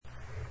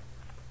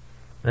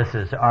This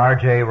is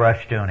R.J.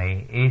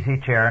 Rushdoony, Easy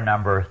Chair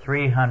number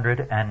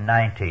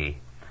 390,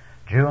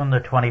 June the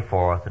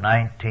 24th,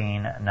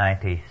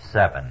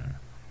 1997.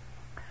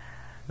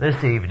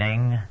 This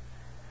evening,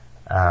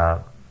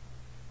 Andrew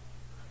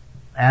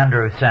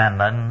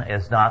Sandlin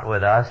is not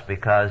with us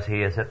because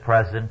he is at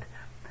present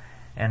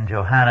in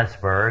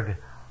Johannesburg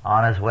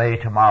on his way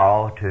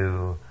tomorrow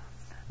to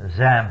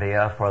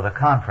Zambia for the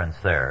conference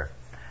there.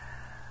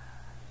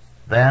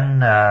 Then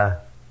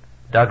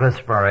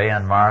Douglas Murray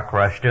and Mark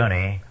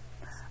Rushdoony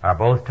are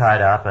both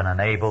tied up and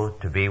unable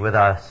to be with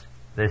us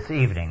this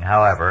evening.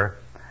 However,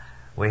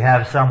 we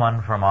have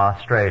someone from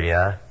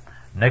Australia,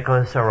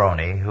 Nicholas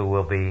Aroni, who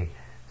will be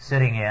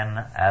sitting in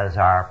as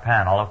our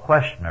panel of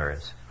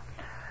questioners.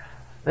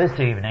 This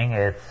evening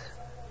it's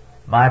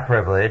my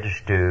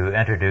privilege to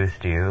introduce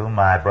to you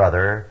my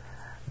brother,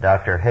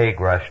 Dr. Haig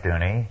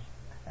Rushdoony,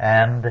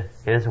 and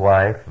his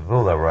wife,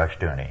 Vula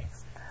Rushdoony.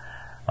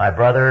 My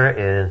brother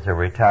is a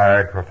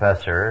retired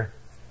professor,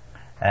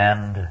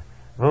 and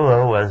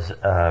Vula was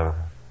a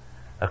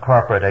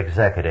corporate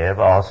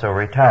executive, also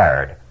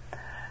retired.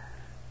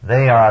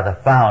 They are the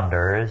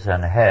founders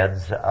and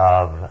heads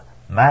of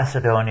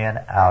Macedonian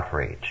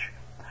Outreach,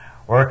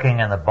 working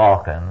in the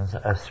Balkans,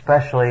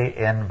 especially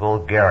in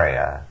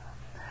Bulgaria.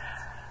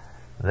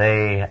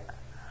 They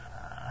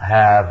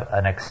have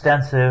an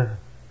extensive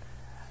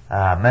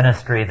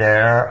ministry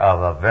there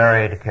of a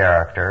varied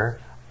character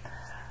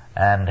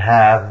and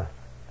have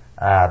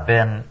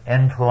been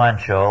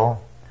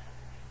influential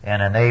in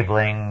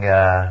enabling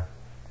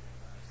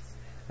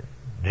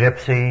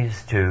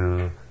gypsies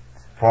to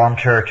form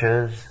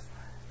churches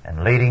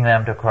and leading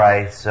them to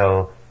Christ.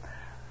 So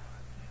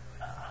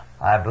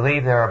I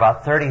believe there are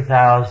about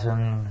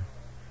 30,000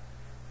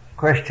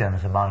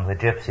 Christians among the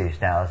gypsies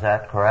now. Is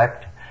that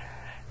correct?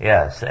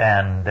 Yes,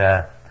 and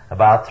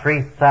about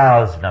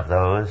 3,000 of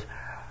those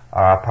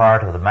are a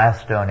part of the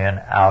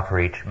Macedonian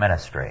Outreach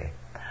Ministry.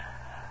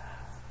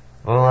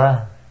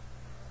 Vula,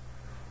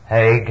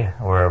 Haig,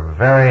 we're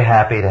very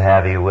happy to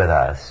have you with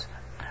us.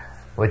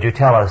 Would you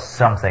tell us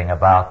something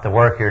about the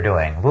work you're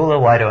doing? Vula,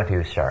 why don't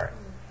you start?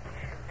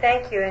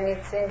 Thank you, and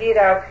it's indeed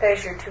our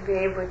pleasure to be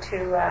able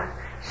to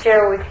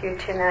share with you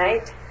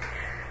tonight.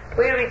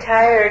 We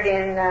retired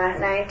in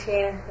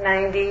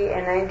 1990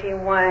 and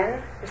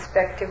 91,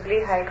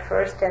 respectively. Haig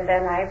first and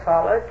then I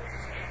followed.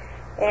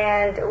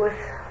 And with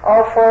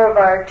all four of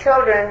our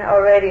children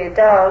already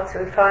adults,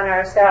 we found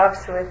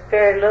ourselves with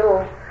very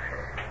little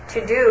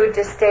to do,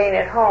 just staying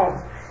at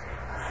home.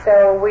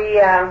 So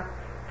we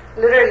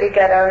literally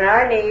got on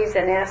our knees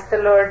and asked the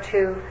Lord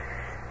to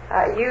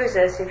use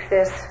us if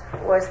this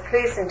was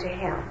pleasing to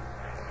Him.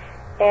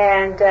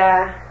 And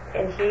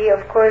He,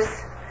 of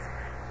course,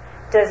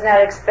 does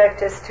not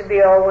expect us to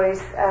be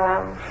always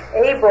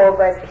able,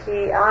 but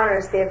He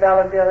honors the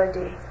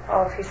availability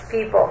of His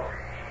people.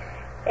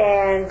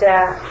 And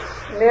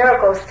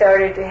miracles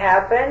started to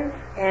happen,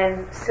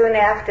 and soon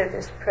after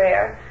this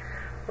prayer,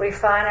 we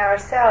found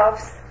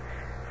ourselves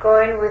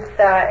going with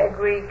a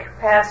Greek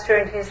pastor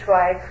and his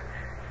wife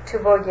to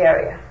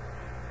Bulgaria.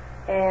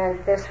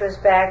 And this was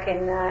back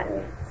in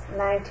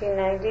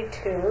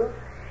 1992,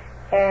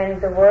 and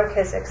the work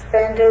has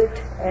expanded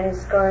and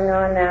is going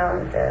on now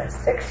in the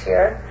 6th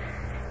year.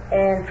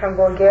 And from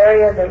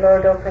Bulgaria, the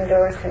Lord opened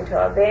doors into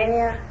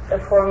Albania, the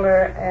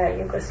former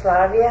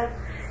Yugoslavia,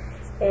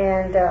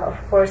 and of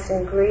course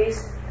in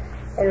Greece,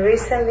 and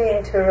recently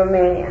into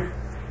Romania.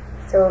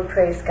 So we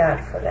praise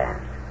God for that.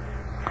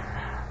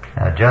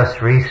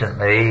 Just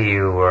recently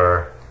you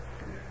were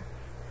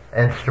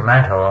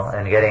instrumental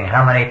in getting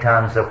how many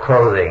tons of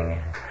clothing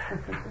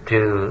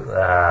to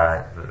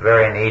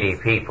very needy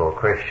people,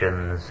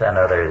 Christians and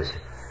others?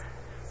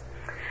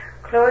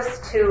 Close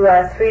to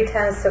 3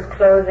 tons of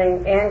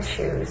clothing and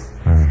shoes.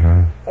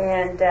 Mm-hmm.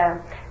 And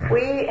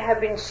we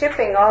have been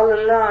shipping all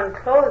along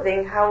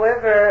clothing.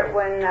 However,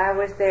 when I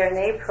was there in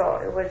April,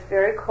 it was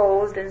very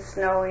cold and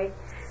snowing,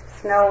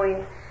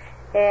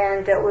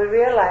 and we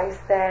realized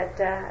that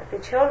the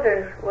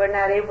children were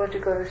not able to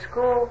go to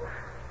school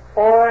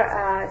or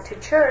to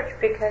church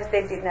because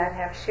they did not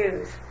have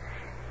shoes.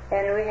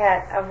 And we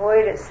had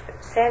avoided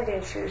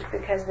sending shoes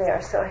because they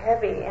are so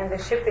heavy and the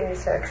shipping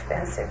is so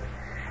expensive.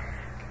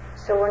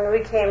 So when we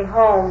came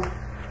home,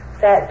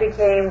 that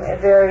became a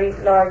very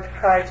large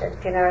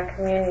project in our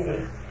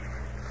community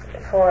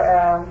for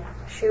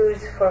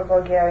shoes for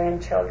Bulgarian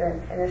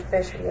children, and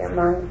especially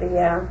among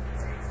the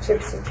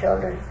gypsy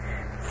children.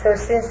 So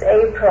since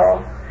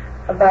April,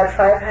 about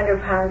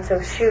 500 pounds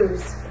of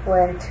shoes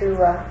went to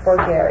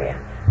Bulgaria.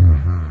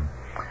 Mm-hmm.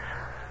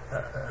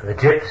 The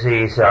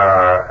gypsies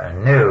are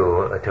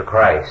new to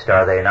Christ,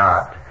 are they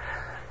not?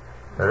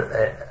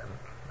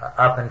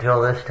 Up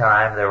until this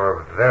time, there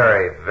were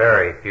very,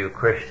 very few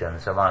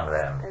Christians among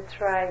them. That's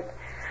right.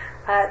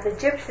 The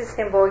gypsies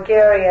in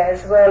Bulgaria,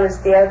 as well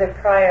as the other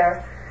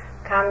prior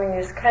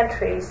communist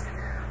countries,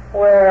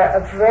 were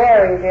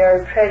very,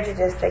 very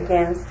prejudiced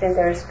against in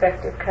their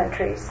respective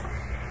countries.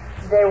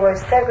 They were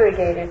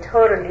segregated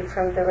totally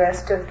from the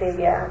rest of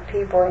the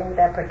people in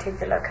that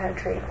particular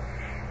country,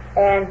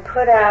 and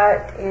put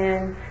out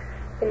in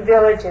in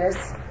villages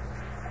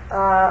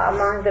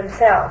among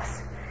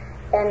themselves,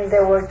 and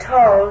they were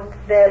told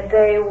that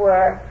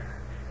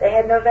they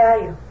had no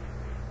value.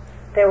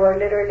 They were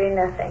literally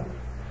nothing.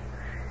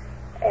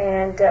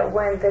 And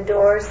when the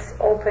doors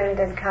opened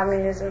and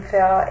communism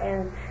fell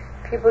and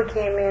people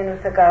came in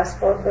with the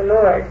gospel of the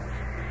Lord,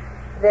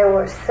 they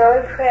were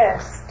so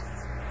impressed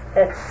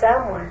that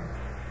someone,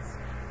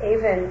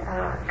 even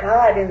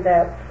God in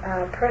the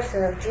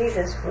person of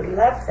Jesus, would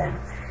love them,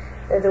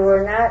 that they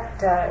were not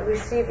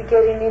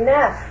getting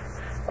enough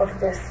of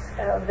this,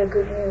 of the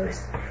good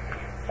news.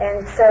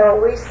 And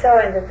so we saw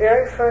in the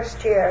very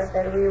first year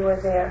that we were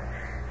there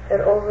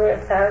that over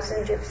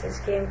 1,000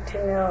 gypsies came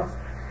to know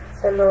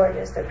the Lord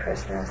as their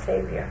personal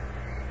Savior.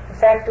 In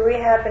fact, we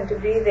happened to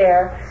be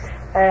there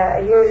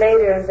a year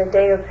later on the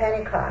day of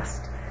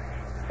Pentecost,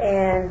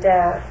 and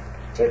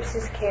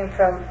gypsies came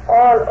from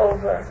all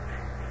over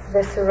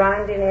the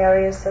surrounding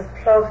areas of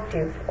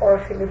Plovdiv or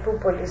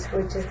Philippopolis,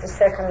 which is the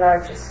second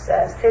largest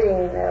city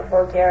in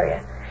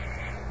Bulgaria.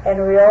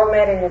 And we all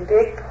met in a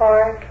big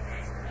park,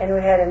 and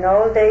we had an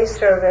all-day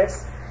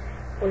service.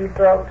 We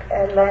broke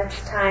at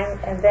lunchtime,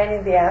 and then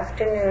in the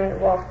afternoon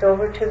walked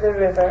over to the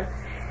river,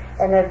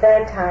 and at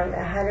that time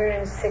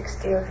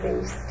 160 of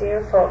these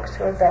dear folks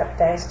were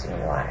baptized in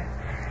water.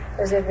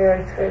 It was a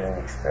very thrilling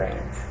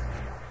experience.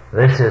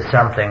 This is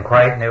something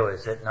quite new,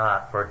 is it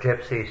not, for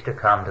gypsies to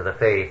come to the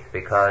faith,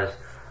 because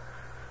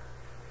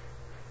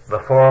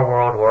before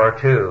World War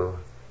II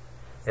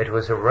it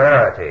was a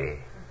rarity,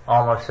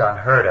 almost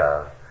unheard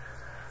of,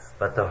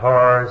 but the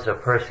horrors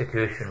of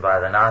persecution by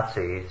the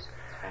Nazis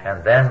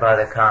and then by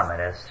the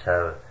communists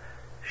have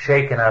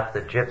shaken up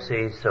the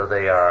gypsies so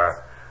they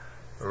are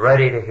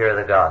ready to hear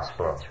the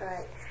gospel. That's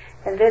right.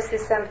 And this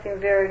is something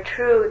very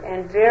true,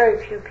 and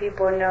very few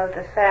people know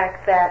the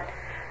fact that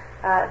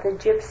the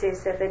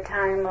gypsies at the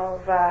time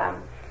of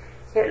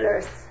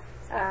Hitler's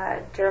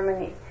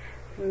Germany,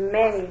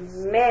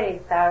 many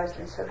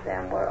thousands of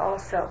them were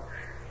also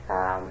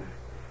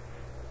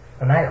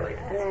annihilated.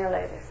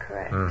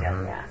 Correct.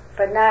 Mm-hmm. Yeah.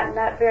 But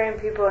not very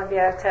many people in the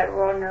outside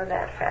world know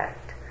that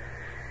fact.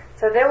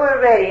 So they were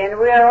ready, and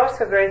we are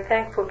also very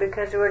thankful,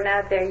 because we're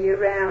not there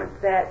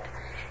year-round, that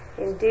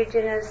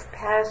indigenous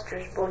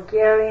pastors,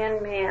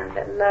 Bulgarian men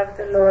that love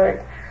the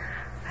Lord,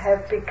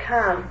 have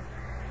become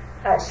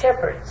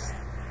shepherds,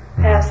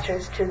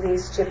 pastors to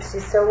these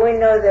gypsies. So we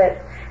know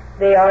that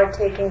they are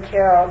taken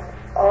care of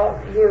all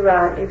year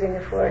round, even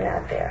if we're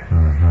not there.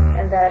 Mm-hmm.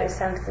 And that is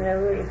something I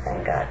really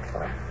thank God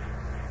for.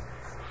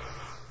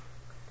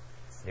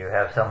 You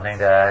have something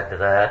to add to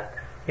that?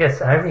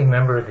 Yes, I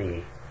remember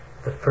the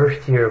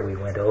first year we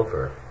went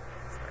over,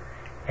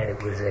 and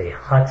it was a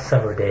hot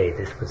summer day.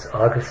 This was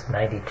August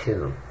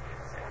 92.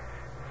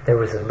 There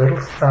was a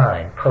little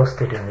sign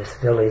posted in this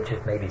village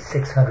of maybe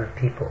 600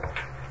 people,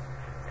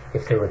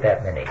 if there were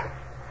that many,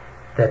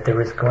 that there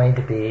was going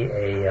to be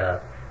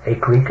a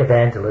Greek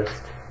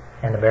evangelist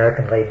and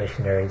American lay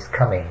missionaries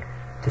coming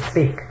to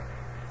speak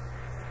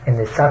in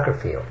the soccer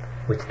field,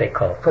 which they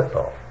call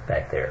football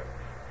back there.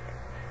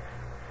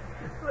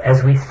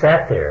 As we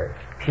sat there,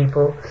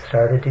 people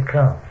started to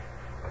come.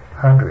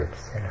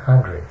 Hundreds and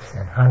hundreds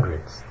and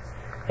hundreds,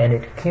 and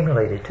it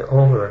accumulated to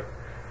over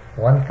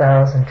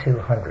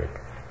 1,200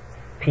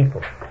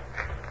 people.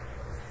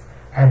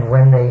 And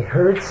when they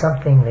heard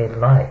something they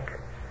liked,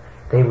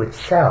 they would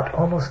shout,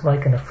 almost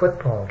like in a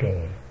football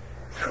game,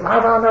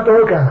 Slava na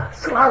Boga,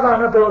 Slava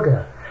na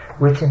Boga,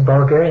 which in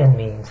Bulgarian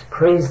means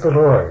praise the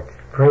Lord,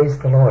 praise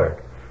the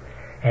Lord.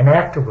 And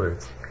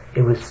afterwards,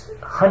 it was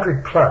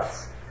 100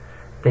 plus.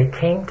 They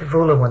came to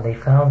Vula when they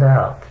found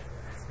out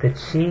that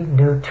she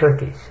knew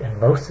Turkish, and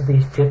most of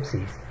these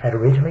gypsies had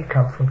originally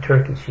come from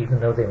Turkish, even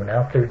though they were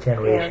now third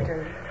generation.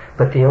 Yeah,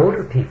 but the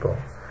older people,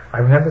 I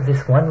remember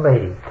this one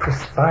lady,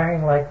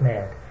 perspiring like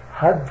mad,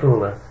 hugged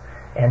Vula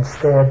and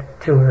said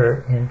to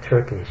her in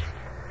Turkish,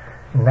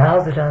 "Now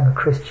that I'm a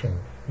Christian,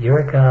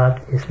 your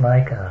God is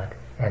my God,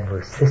 and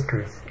we're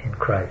sisters in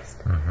Christ."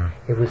 Mm-hmm.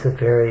 It was a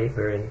very,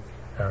 very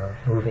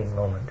moving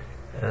moment.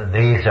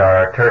 These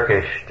are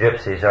Turkish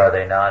gypsies, are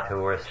they not, who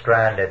were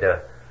stranded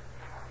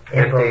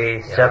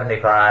 50,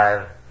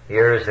 75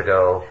 years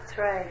ago. That's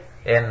right.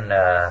 In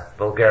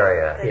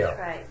Bulgaria. That's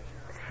right.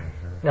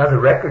 Mm-hmm. Now the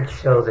records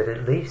show that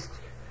at least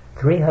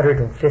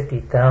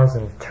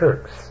 350,000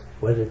 Turks,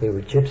 whether they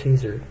were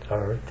gypsies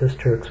or just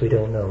Turks, we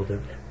don't know the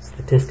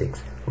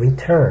statistics,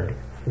 returned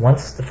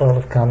once the fall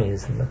of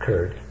communism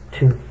occurred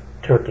to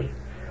Turkey.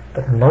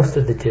 But most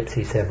of the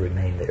gypsies have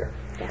remained there.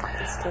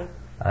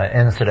 Yeah,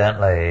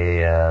 incidentally,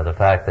 the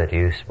fact that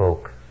you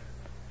spoke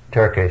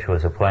Turkish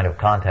was a point of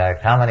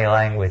contact. How many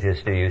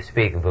languages do you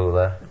speak,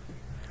 Vula?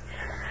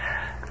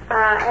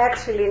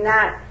 Actually,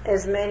 not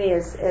as many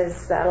as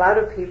a lot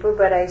of people,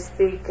 but I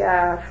speak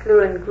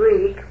fluent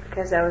Greek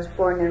because I was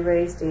born and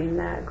raised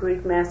in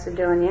Greek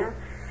Macedonia,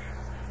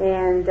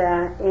 and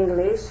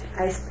English.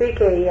 I speak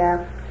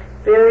a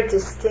very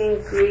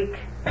distinct Greek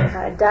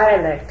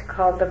dialect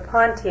called the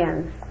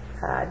Pontian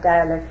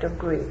dialect of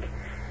Greek,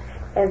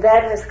 and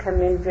that has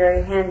come in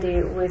very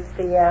handy with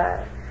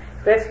the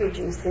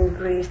refugees in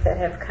Greece that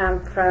have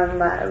come from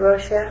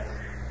Russia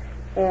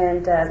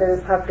and the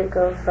Republic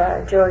of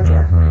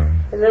Georgia.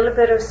 A little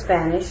bit of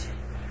Spanish,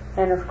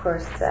 and of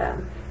course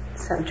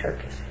some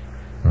Turkish.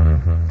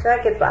 So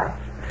I get by.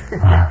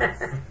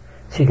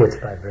 She gets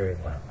by very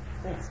well.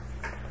 Yes.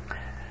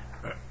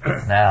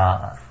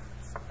 Now,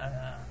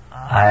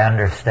 I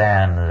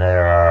understand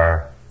there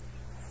are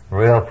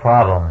real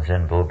problems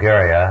in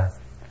Bulgaria,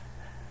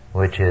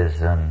 which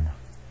is an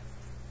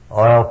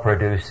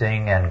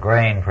oil-producing and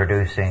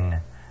grain-producing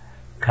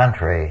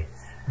country,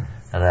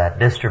 that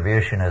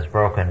distribution is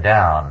broken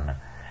down.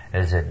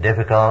 Is it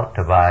difficult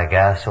to buy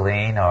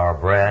gasoline or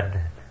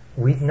bread?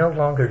 We no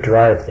longer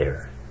drive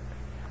there.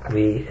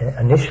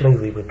 Initially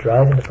we would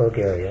drive into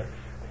Bulgaria,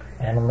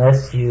 and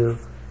unless you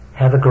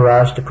have a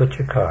garage to put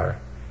your car,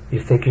 you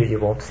figure you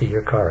won't see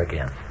your car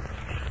again.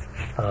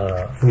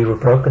 We were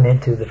broken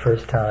into the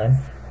first time.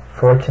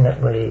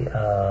 Fortunately,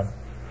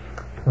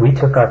 we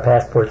took our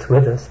passports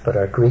with us, but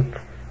our Greek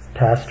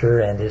pastor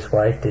and his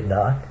wife did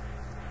not.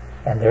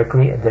 And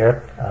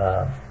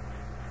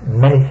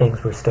many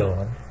things were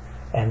stolen.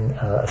 And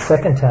a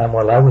second time,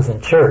 while I was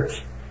in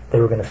church, they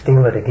were going to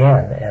steal it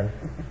again, and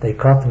they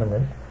caught them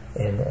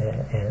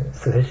in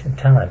sufficient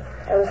time.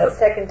 That was the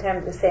second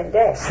time the same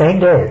day. Same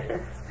day.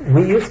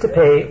 We used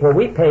to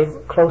we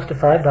paid close to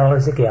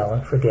 $5 a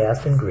gallon for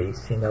gas in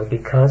Greece,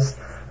 because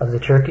of the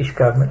Turkish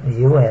government and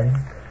the UN.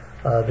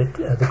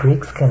 The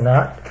Greeks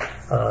cannot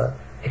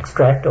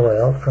extract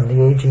oil from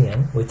the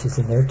Aegean, which is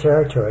in their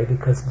territory,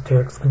 because the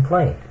Turks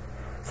complained.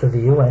 So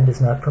the UN does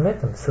not permit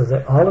them. So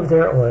that all of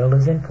their oil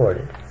is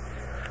imported.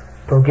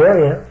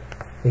 Bulgaria,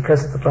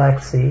 because of the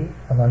Black Sea,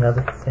 among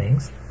other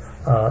things,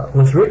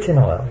 was rich in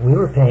oil. We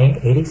were paying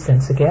 80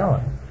 cents a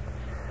gallon.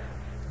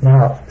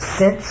 Now,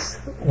 since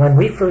when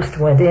we first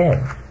went in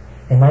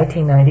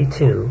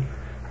 1992,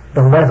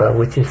 the leva,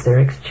 which is their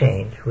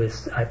exchange,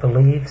 was, I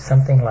believe,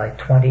 something like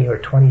 20 or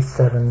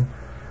 27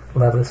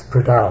 levas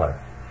per dollar.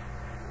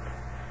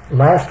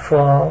 Last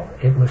fall,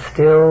 it was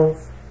still,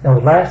 the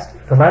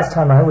last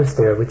time I was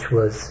there, which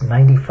was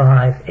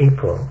 95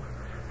 April,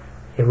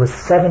 it was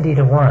 70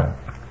 to 1.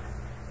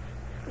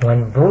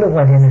 When Bula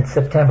went in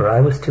September,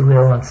 I was too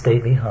ill and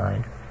stayed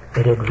behind.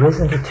 It had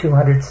risen to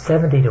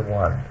 270 to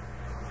 1.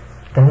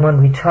 Then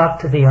when we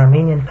talked to the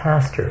Armenian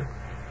pastor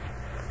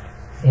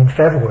in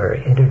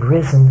February, it had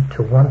risen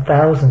to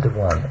 1,000 to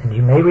 1. And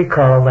you may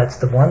recall that's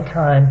the one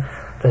time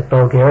that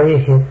Bulgaria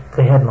hit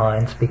the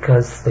headlines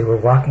because they were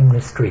walking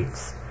the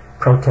streets,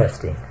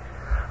 protesting.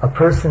 A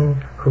person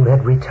who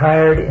had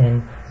retired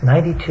in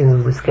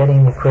 92 was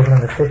getting the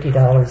equivalent of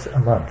 $50 a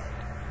month.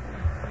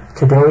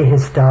 Today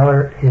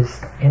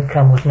his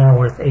income was now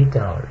worth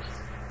 $8.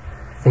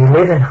 They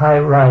live in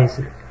high-rise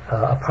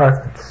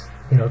apartments,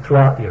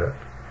 throughout Europe.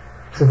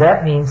 So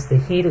that means the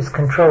heat is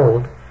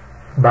controlled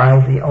by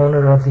the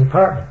owner of the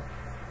apartment.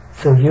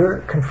 So you're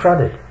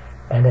confronted,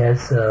 and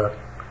as the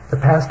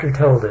pastor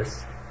told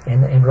us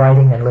in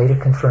writing and later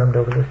confirmed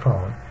over the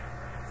phone,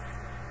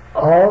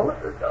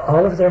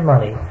 all of their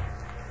money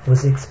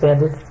was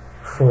expended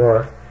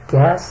for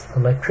gas,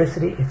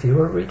 electricity, if you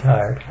were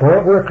retired, or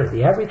a worker,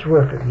 the average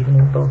worker, even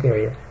in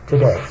Bulgaria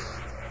today,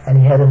 and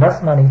he had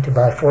enough money to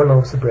buy 4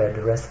 loaves of bread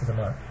the rest of the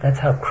month. That's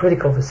how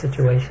critical the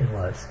situation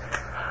was.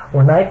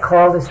 When I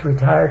called this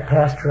retired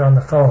pastor on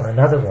the phone,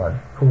 another one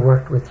who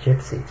worked with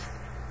gypsies,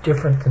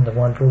 different than the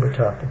one Bula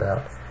talked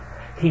about,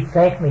 he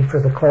thanked me for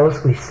the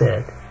clothes we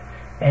said,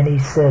 and he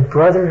said,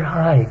 "Brother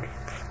Haig,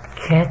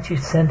 can't you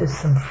send us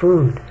some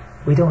food?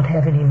 We don't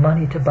have any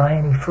money to buy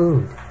any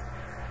food."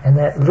 And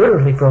that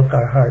literally broke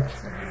our hearts.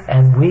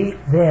 And we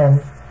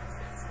then,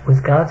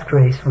 with God's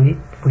grace, we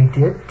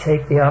did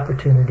take the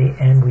opportunity,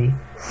 and we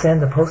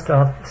the post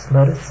office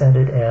let us send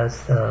it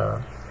as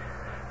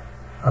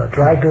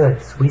dry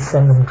goods. We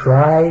send them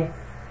dry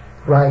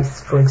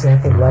rice, for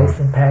example, rice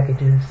in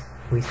packages.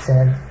 We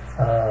send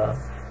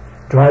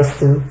dry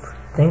soup,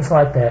 things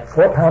like that,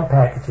 4-pound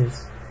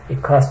packages.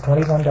 It cost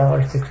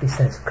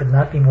 $21.60. Could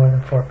not be more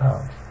than 4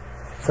 pounds.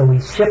 So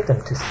we shipped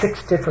them to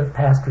 6 different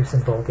pastors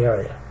in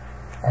Bulgaria,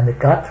 and it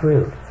got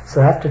through.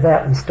 So after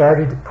that, we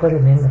started to put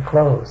them in the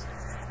clothes,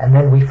 and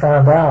then we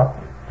found out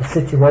the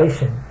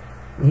situation.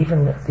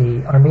 Even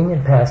the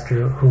Armenian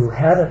pastor who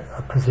had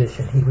a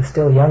position, he was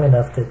still young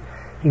enough that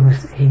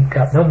he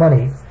got no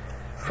money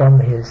from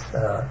his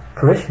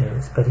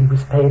parishioners, but he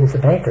was paid as a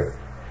banker,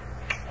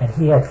 and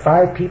he had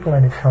 5 people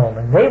in his home,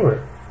 and they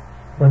were,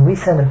 when we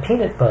sent him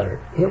peanut butter,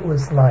 it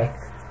was like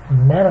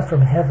manna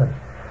from heaven.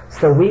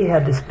 So we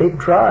had this big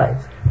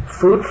drive,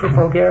 Food for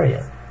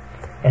Bulgaria,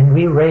 and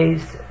we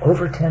raised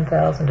over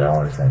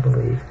 $10,000, I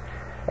believe,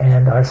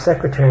 and our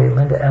secretary,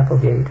 Linda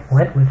Applegate,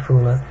 went with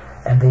Fula,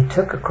 and they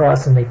took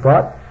across, and they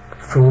bought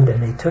food,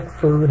 and they took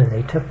food, and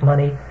they took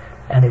money,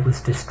 and it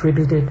was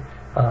distributed.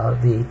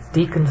 The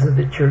deacons of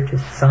the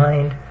churches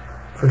signed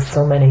for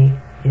so many,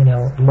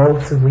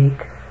 loaves a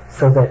week,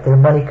 so that their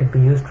money could be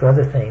used for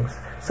other things.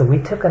 So we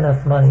took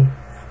enough money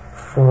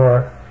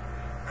for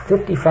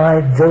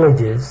 55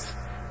 villages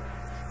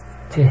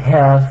to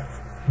have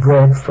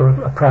bread for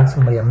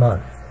approximately a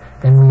month.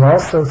 Then we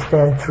also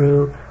send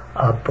through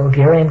a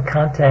Bulgarian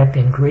contact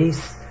in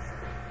Greece.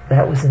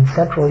 That was in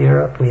Central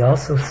Europe. We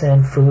also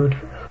send food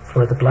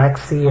for the Black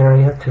Sea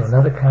area to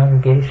another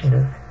congregation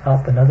to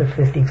help another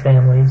 50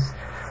 families.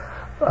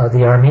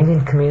 The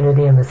Armenian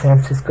community in the San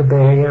Francisco Bay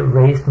Area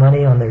raised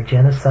money on their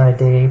Genocide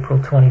Day, April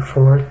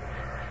 24th,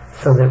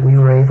 so that we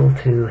were able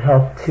to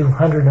help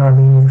 200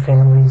 Armenian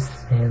families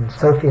in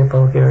Sofia,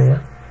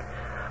 Bulgaria.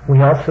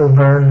 We also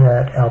learned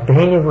that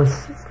Albania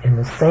was in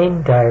the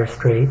same dire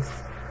straits.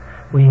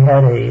 We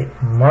had a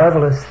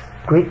marvelous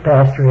Greek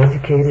pastor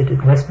educated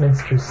at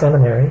Westminster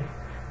Seminary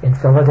in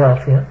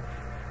Philadelphia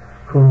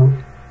who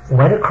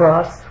went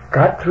across,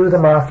 got through the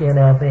mafia in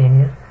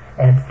Albania,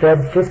 and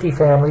fed 50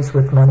 families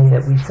with money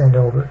that we sent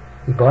over.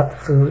 He bought the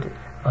food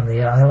on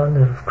the island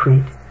of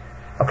Corfu,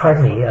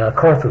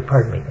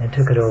 and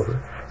took it over.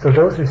 So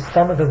those are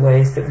some of the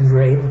ways that we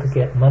were able to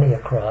get money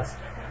across.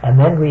 And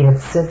then we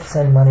have since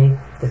sent money.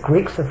 The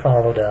Greeks have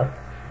followed up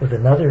with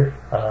another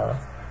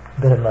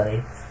bit of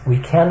money. We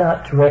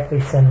cannot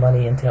directly send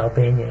money into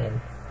Albania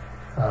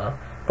and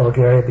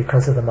Bulgaria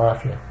because of the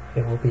mafia.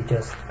 It will be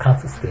just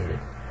confiscated.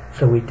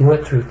 So we do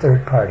it through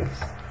third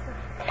parties.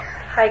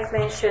 Hike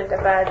mentioned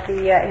about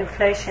the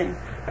inflation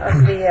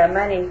of the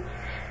money.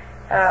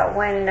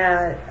 When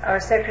our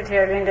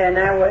Secretary Linda and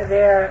I were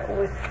there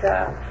with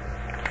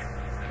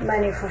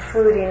money for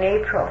food in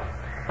April,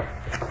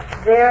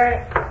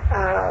 their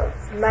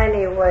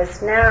money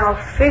was now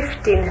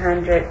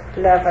 1,500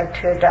 leva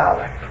to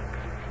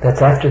 $1.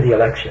 That's after the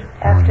election.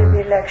 After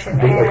the election.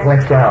 It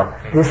went down.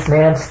 This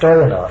man,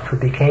 Stoyanov,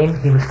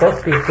 he was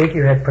supposed to be a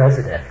figurehead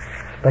president,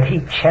 but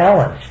he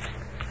challenged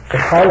the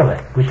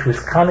parliament, which was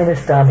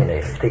communist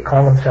dominated. They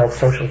call themselves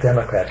social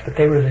democrats, but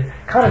the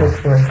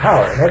communists were in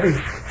power in every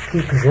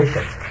key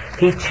position.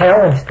 He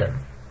challenged them,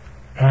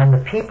 and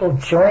the people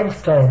joined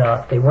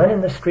Stoyanov. They went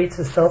in the streets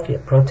of Sofia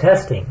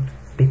protesting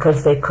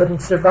because they couldn't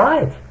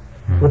survive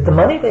with the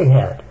money they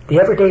had. The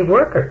everyday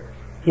worker,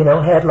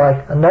 had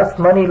like enough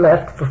money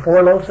left for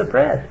 4 loaves of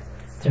bread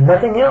and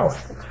nothing else.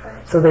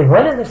 So they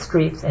went in the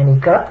streets, and he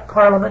got the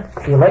parliament.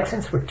 The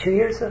elections were 2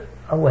 years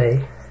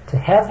away to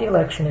have the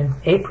election in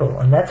April,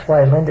 and that's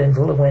why Linda and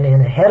Vula went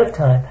in ahead of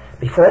time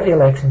before the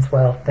elections.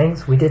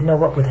 We didn't know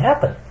what would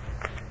happen.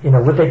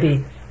 Would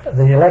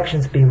the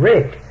elections be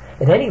rigged?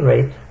 At any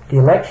rate, the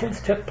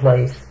elections took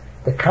place.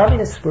 The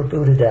communists were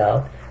booted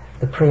out.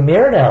 The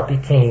premier now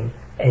became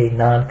a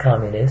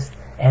non-communist,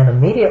 and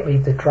immediately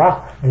the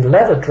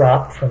leva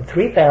dropped from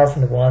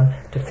 3,000 to 1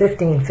 to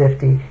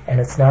 1,550, and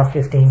it's now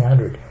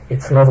 1,500.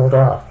 It's leveled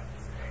off.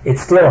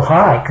 It's still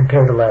high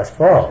compared to last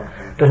fall,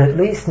 but at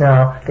least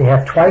now they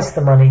have twice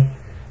the money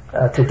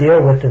to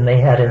deal with than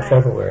they had in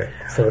February,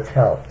 so it's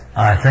helped.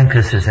 I think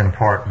this is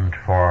important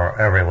for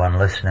everyone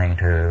listening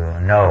to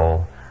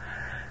know,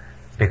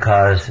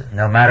 because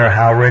no matter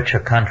how rich a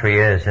country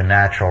is in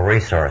natural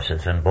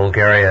resources, and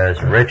Bulgaria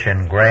is rich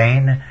in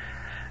grain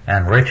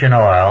and rich in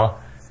oil,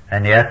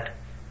 and yet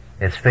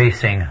it's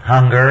facing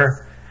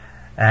hunger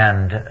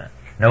and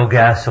no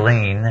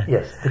gasoline.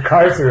 Yes, the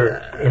cars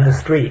are in the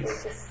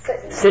streets,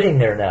 sitting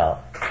there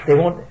now.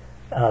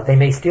 They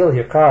may steal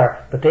your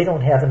car, but they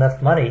don't have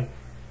enough money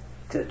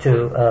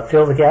to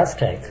fill the gas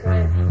tanks.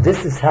 Mm-hmm.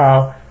 This is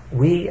how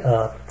we,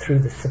 through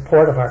the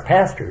support of our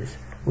pastors,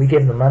 we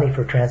give them money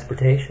for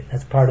transportation.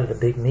 That's part of the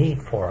big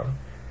need for them.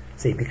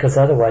 See, because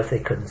otherwise they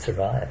couldn't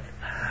survive.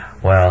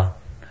 Well,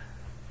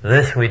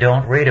 this we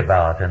don't read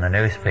about in the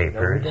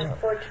newspapers. No, we don't.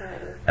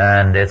 Unfortunately.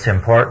 And it's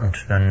important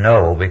to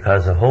know,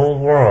 because the whole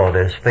world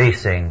is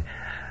facing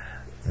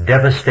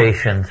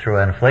devastation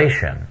through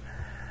inflation.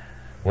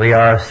 We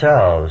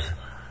ourselves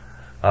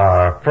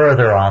are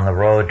further on the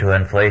road to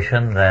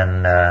inflation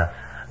than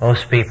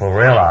most people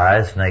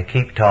realize, and they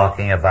keep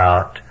talking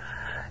about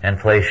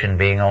inflation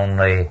being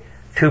only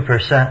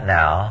 2%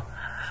 now,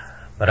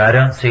 but I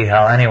don't see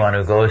how anyone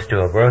who goes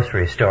to a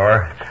grocery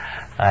store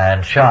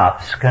and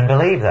shops can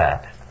believe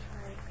that.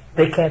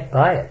 They can't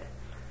buy it.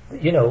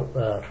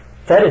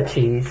 Feta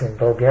cheese in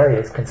Bulgaria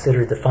is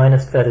considered the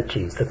finest feta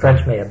cheese. The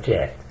French may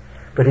object,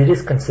 but it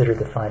is considered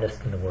the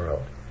finest in the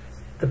world.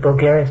 The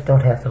Bulgarians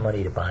don't have the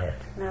money to buy it.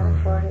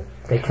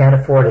 They can't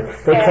afford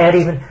it. They can't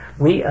even.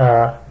 We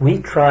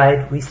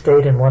tried. We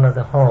stayed in one of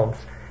the homes,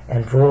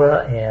 and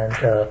Vula and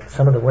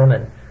some of the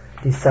women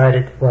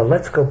decided, well,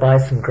 let's go buy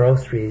some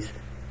groceries.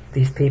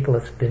 These people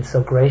have been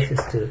so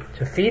gracious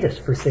to feed us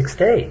for 6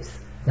 days.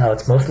 Now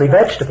it's mostly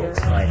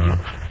vegetables, mind you.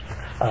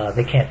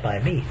 They can't buy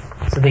meat.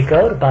 So they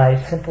go to buy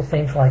simple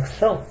things like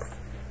soap.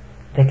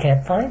 They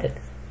can't find it.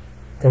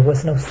 There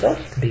was no soap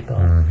to be bought.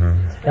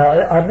 Mm-hmm.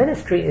 Now, our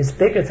ministry is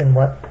bigger than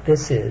what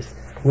this is.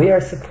 We are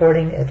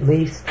supporting at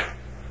least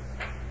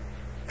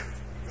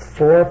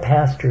 4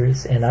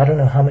 pastors and I don't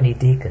know how many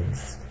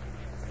deacons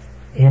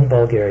in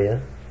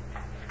Bulgaria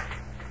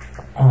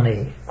on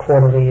a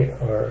quarterly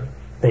or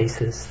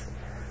basis.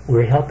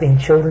 We're helping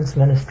children's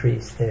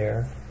ministries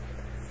there,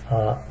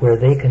 where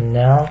they can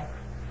now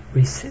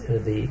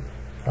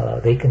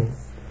they can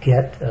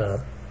get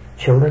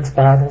children's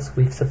Bibles.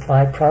 We've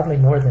supplied probably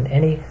more than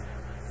any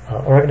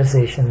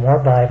organization, More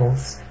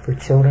Bibles for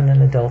Children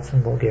and Adults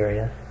in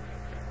Bulgaria.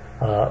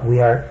 We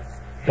are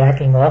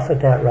backing off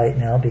of that right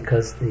now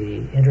because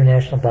the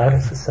International Bible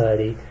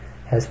Society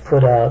has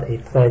put out a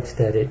pledge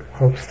that it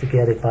hopes to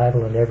get a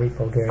Bible in every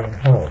Bulgarian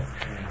home.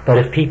 But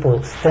if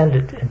people spend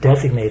it and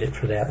designate it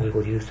for that, we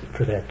will use it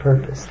for that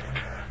purpose.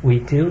 We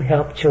do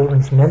help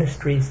children's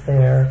ministries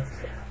there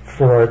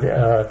for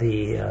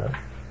the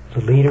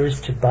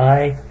leaders to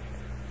buy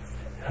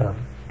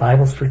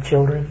Bibles for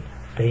children.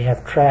 They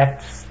have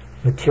tracts,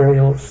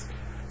 materials,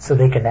 so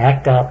they can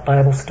act out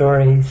Bible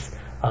stories.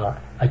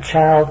 A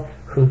child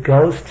who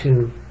goes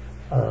to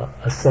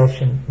a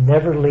session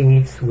never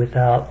leaves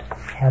without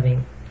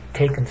having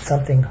taken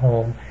something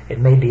home. It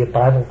may be a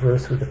Bible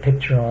verse with a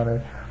picture on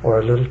it, or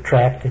a little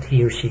tract that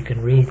he or she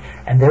can read,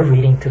 and they're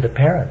reading to the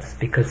parents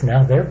because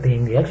now they're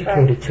being the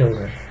educated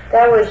children.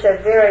 That was a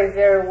very,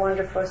 very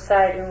wonderful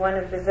sight in one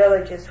of the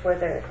villages where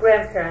the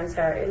grandparents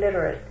are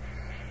illiterate.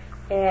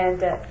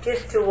 And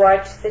just to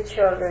watch the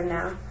children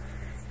now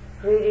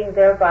reading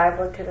their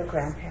Bible to the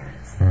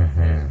grandparents.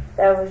 Mm-hmm.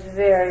 That was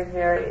very,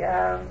 very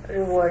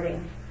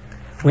rewarding.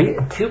 We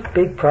had two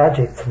big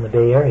projects in the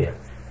Bay Area.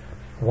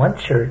 One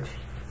church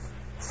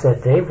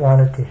said they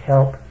wanted to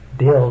help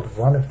build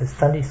one of the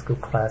Sunday school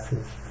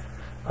classes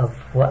of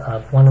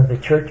one of the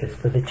churches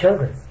for the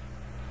children.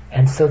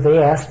 And so they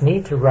asked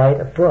me to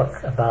write a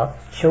book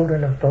about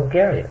children of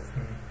Bulgaria,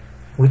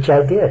 which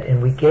I did,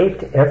 and we gave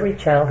to every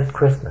child at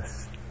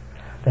Christmas.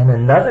 Then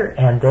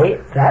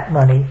that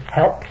money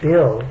helped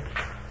build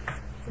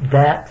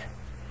that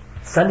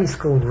Sunday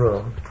school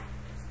room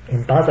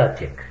in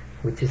Bazarchik,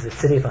 which is a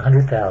city of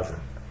 100,000.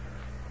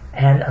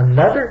 And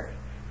another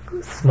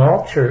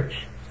small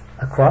church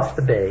across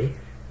the bay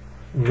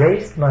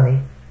raised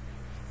money,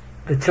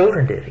 the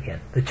children did again,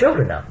 the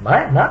children now,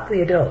 not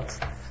the adults,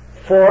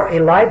 for a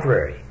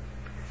library.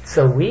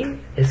 So we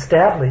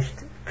established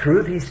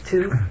through these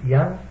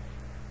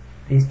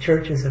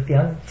churches of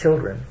young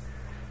children,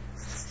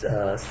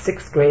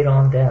 6th grade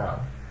on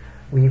down,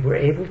 they were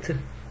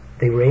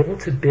able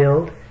to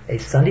build a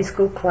Sunday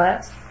school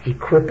class,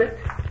 equip it,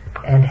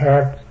 and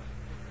have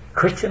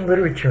Christian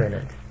literature in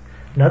it.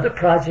 Another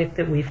project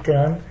that we've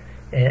done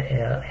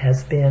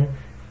has been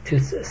to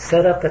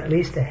set up at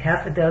least a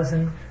half a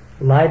dozen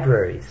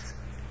libraries,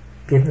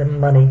 give them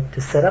money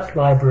to set up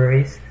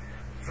libraries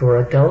for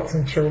adults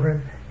and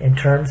children in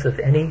terms of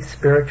any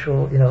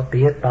spiritual,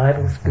 be it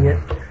Bibles, be it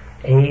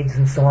aids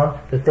and so on,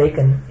 that they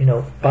can,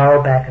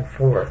 borrow back and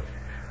forth.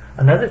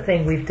 Another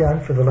thing we've done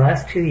for the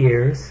last 2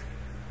 years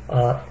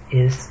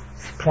is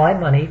supply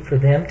money for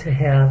them to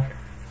have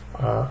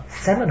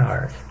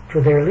seminars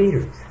for their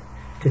leaders,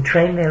 to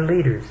train their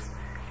leaders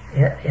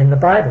in the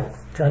Bible,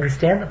 to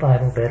understand the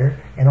Bible better,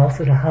 and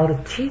also to how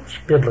to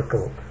teach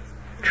biblical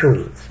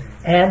truths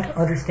and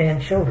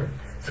understand children.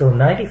 So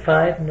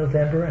 95 in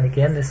November, and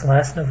again this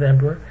last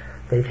November,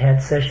 they've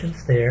had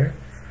sessions there.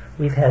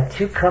 We've had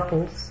 2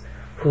 couples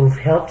who've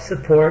helped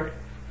support,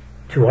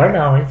 to our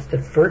knowledge,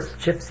 the first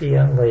gypsy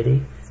young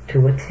lady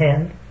to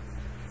attend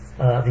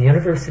the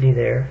university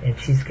there, and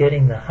she's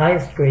getting the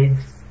highest grades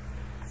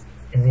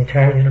in the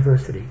entire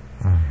university.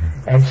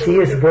 Mm-hmm. And she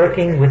is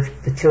working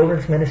with the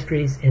children's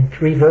ministries in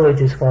 3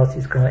 villages while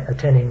she's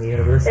attending the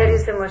university. That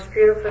is the most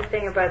beautiful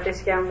thing about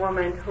this young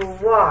woman who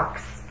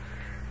walks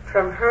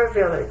from her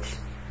village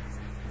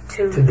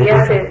to the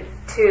other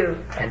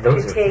 2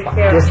 to take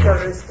care of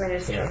children's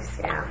ministries.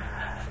 Yeah.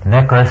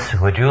 Nicholas,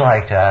 would you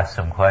like to ask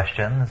some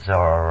questions?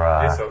 Or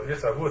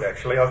Yes, I would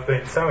actually. I've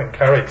been so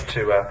encouraged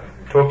to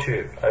talk to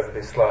you over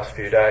this last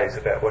few days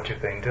about what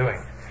you've been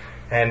doing.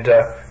 And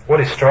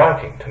what is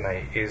striking to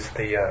me is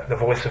the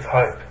voice of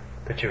hope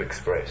that you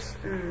express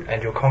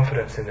and your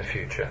confidence in the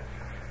future.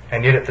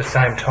 And yet at the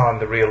same time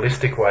the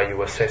realistic way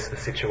you assess the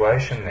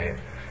situation there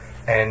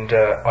and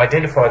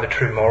identify the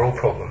true moral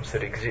problems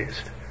that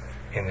exist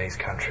in these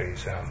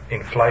countries.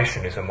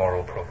 Inflation is a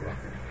moral problem.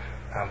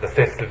 The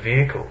theft of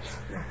vehicles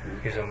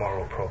is a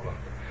moral problem.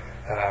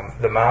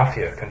 The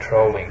mafia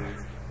controlling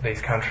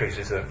these countries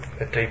is a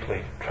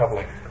deeply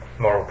troubling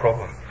moral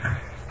problem.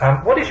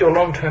 What is your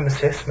long-term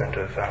assessment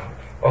of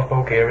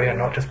Bulgaria,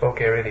 not just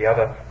Bulgaria, the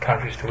other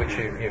countries to which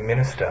you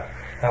minister?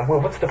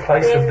 What's the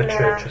place of the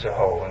church as a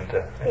whole?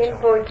 In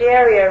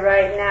Bulgaria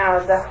right now,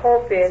 the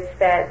hope is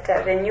that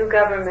the new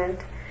government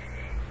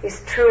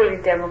is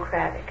truly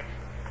democratic.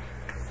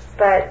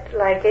 But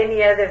like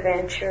any other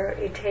venture,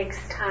 it takes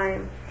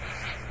time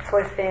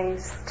for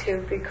things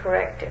to be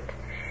corrected.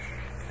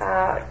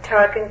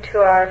 Talking to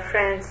our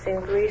friends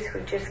in Greece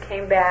who just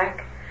came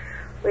back,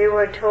 we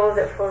were told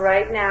that for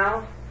right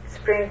now,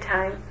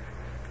 springtime,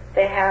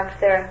 they have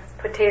their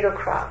potato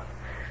crop.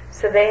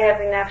 So they have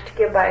enough to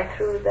get by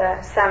through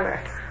the summer.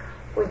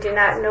 We do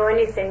not know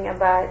anything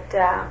about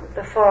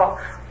the fall.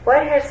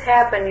 What has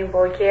happened in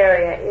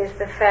Bulgaria is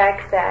the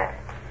fact that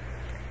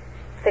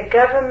the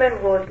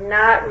government will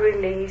not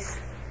release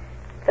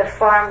the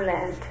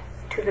farmland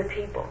to the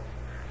people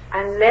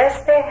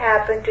unless they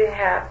happen to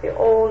have the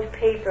old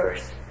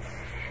papers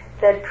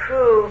that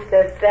prove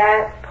that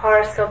that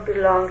parcel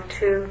belonged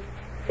to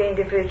the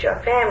individual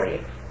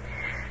family.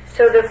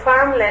 So the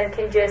farmland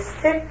can just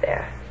sit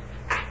there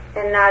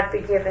and not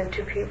be given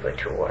to people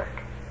to work.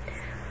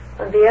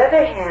 On the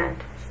other hand,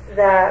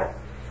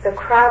 the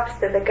crops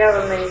that the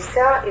government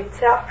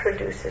itself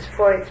produces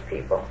for its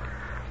people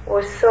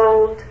were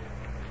sold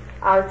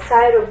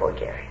outside of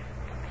Bulgaria.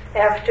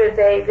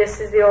 This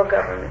is the old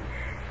government,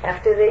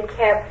 after they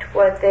kept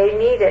what they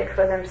needed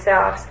for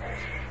themselves,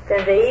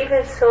 then they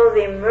even sold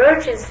the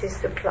emergency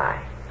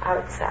supply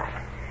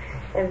outside.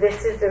 And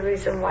this is the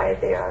reason why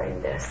they are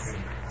in this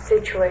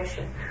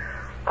situation.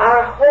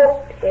 Our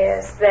hope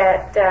is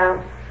that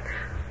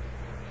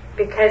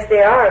because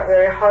they are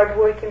very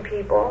hardworking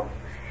people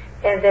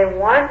and they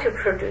want to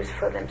produce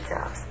for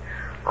themselves,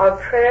 our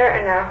prayer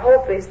and our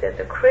hope is that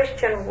the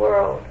Christian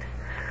world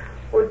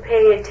would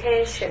pay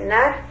attention,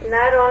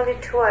 not only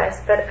to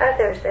us, but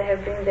others that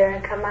have been there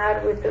and come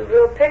out with the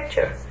real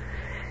picture.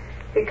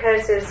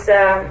 Because as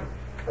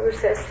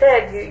Rusa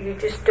said, you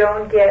just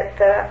don't get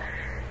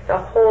the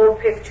whole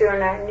picture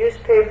in our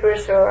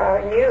newspapers or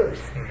our news.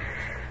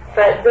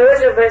 But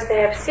those of us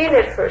that have seen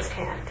it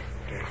firsthand,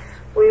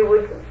 we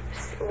would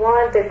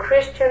want the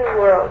Christian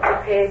world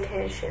to pay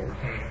attention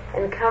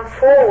and come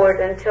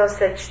forward until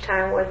such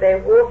time where they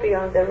will be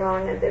on their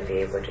own and they'll be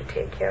able to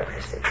take care of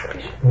the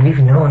situation. We've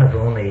known of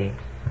only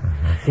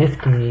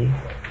 50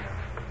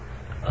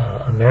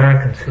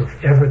 Americans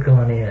who've ever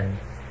gone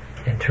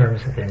in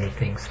terms of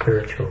anything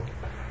spiritual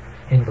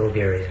in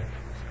Bulgaria.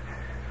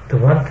 The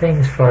one thing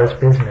as far as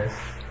business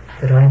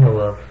that I know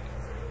of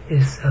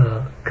is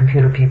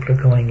computer people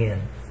are going in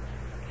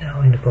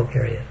now into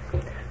Bulgaria.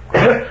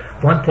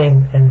 One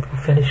thing, and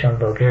we'll finish on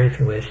Bulgaria if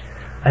you wish,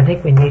 I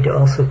think we need to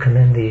also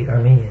commend the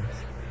Armenians.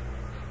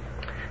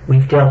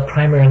 We've dealt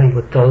primarily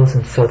with those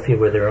in Sofia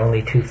where there are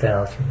only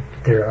 2,000.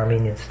 There are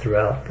Armenians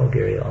throughout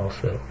Bulgaria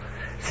also.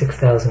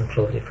 6,000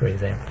 Plovdiv, for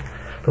example.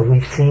 But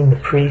we've seen the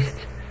priest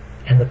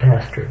and the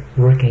pastor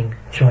working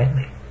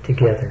jointly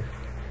together.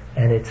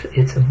 And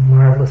it's a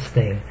marvelous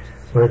thing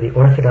where the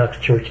Orthodox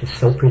Church is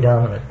so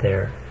predominant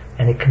there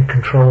and it can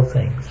control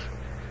things.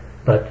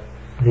 But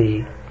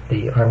the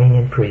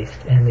Armenian priest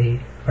and the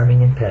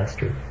Armenian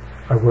pastor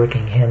are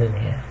working hand in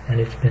hand, and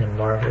it's been a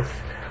marvelous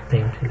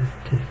thing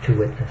to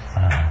witness.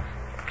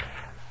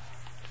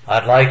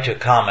 I'd like to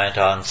comment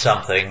on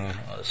something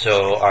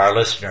so our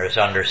listeners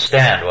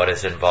understand what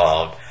is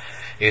involved.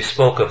 You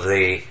spoke of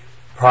the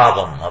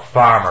problem of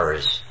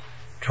farmers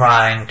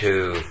trying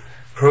to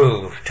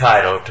prove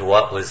title to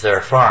what was their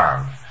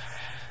farm.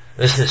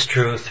 This is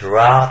true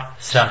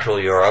throughout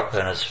Central Europe,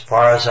 and as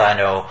far as I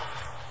know,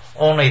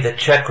 only the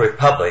Czech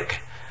Republic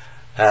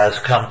has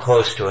come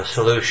close to a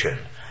solution.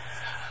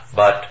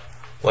 But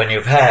when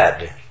you've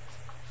had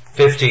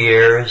 50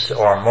 years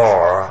or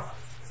more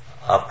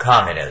of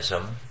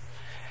communism,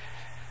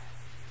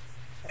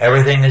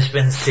 everything has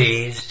been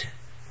seized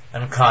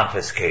and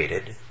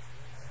confiscated.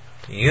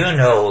 You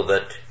know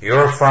that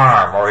your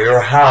farm or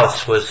your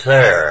house was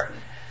there,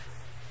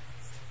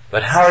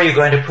 but how are you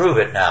going to prove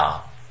it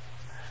now?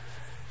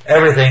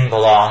 Everything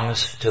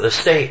belongs to the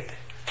state.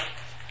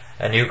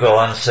 And you go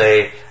and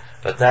say,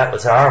 but that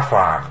was our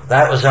farm,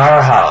 that was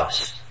our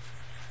house.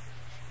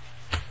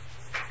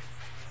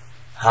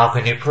 How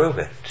can you prove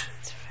it?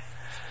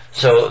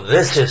 So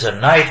this is a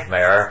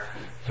nightmare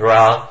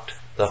throughout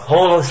the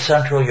whole of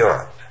Central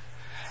Europe.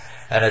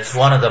 And it's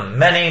one of the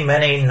many,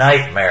 many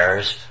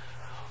nightmares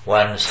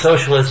when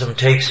socialism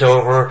takes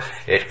over,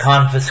 it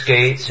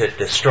confiscates, it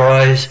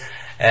destroys,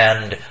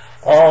 and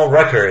all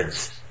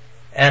records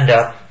end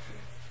up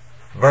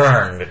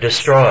burned,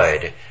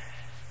 destroyed.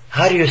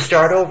 How do you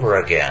start over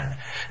again?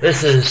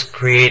 This is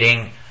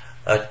creating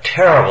a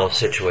terrible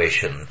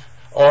situation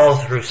all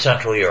through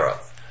Central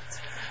Europe.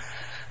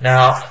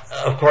 Now,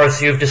 of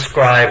course, you've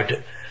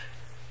described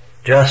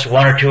just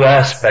one or two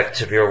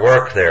aspects of your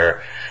work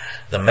there.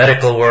 The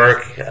medical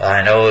work,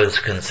 I know, is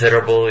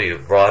considerable.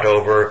 You've brought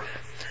over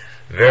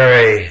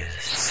very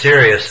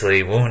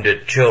seriously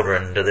wounded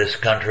children to this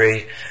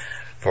country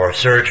for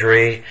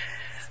surgery,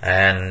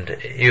 and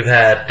you've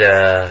had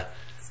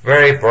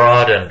very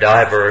broad and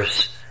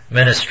diverse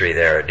ministry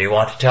there. Do you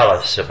want to tell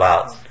us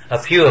about a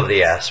few of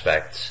the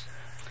aspects?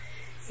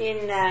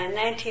 In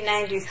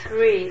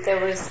 1993,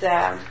 there was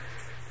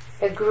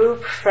a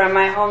group from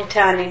my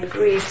hometown in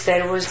Greece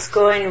that was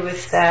going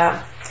with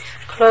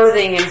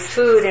clothing and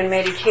food and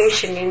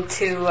medication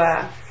into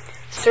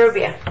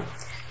Serbia.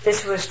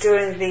 This was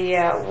during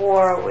the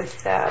war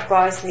with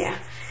Bosnia.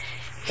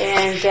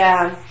 And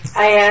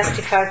I asked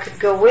if I could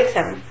go with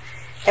them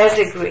as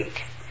a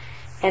Greek.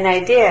 And I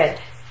did.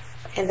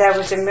 And that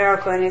was a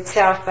miracle in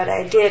itself, but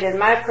I did. And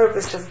my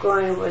purpose of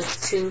going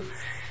was to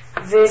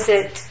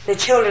visit the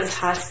children's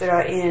hospital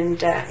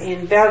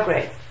in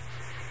Belgrade.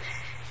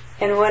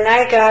 And when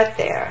I got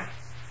there,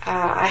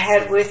 I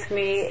had with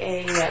me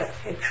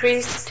a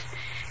priest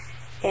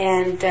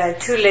and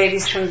two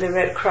ladies from the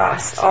Red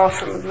Cross, all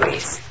from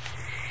Greece.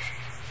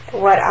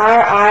 What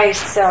our eyes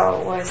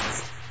saw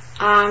was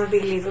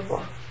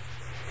unbelievable.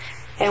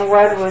 And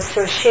what was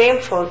so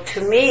shameful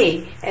to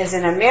me as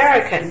an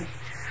American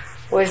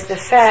was the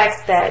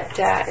fact that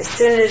as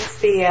soon as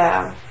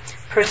the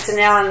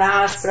personnel in the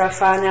hospital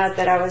found out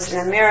that I was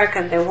an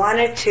American, they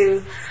wanted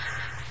to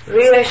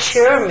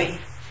reassure me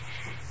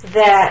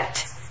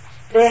that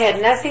they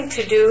had nothing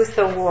to do with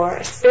the war,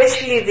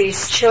 especially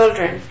these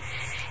children.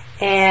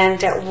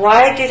 And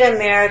why did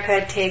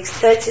America take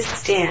such a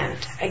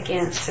stand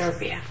against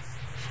Serbia?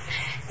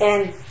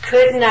 And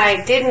didn't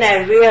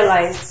I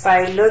realize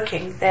by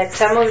looking that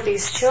some of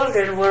these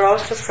children were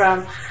also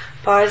from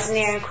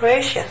Bosnia and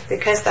Croatia,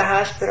 because the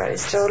hospital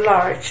is so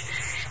large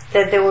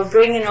that they were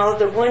bringing all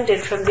the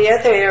wounded from the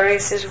other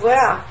areas as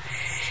well.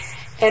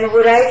 And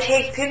would I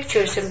take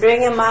pictures and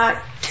bring them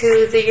out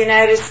to the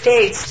United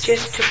States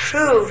just to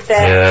prove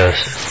that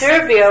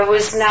Serbia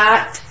was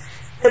not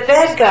the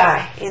bad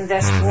guy in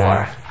this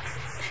war?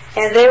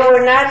 And they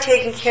were not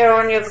taking care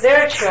only of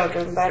their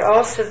children, but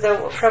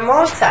also from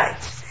all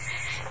sides.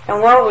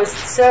 And what was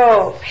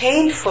so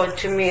painful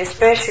to me,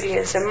 especially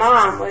as a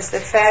mom, was the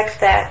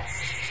fact that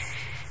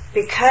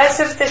because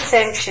of the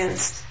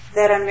sanctions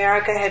that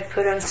America had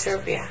put on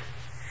Serbia,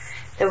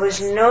 there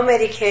was no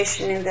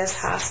medication in this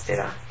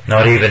hospital.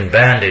 Not even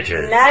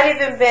bandages. Not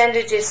even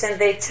bandages. And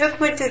they took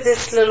me to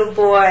this little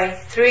boy,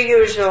 3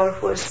 years old,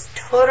 who was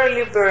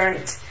totally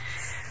burned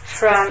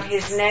from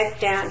his neck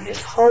down.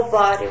 His whole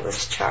body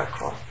was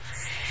charcoal.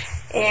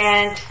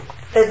 And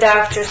the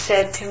doctor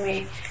said to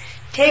me,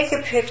 take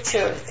a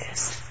picture of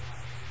this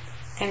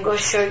and go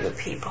show your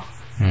people.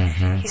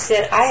 He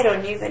said, I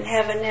don't even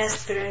have an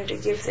aspirin to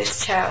give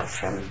this child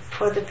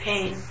for the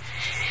pain.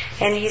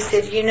 And he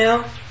said, you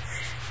know,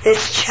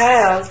 this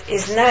child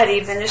is not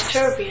even a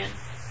Serbian.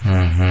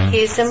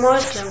 He's a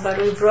Muslim,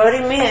 but we brought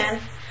him in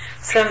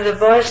from the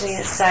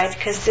Bosnia side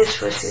because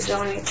this was his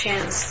only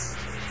chance.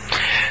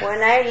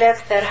 When I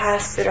left that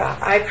hospital,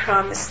 I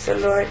promised the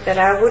Lord that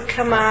I would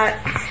come out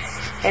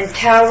and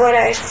tell what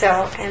I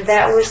saw, and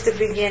that was the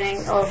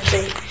beginning of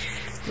the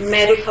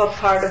medical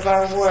part of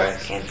our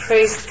work. And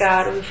praise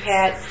God, we've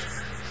had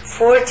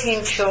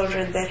 14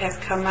 children that have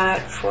come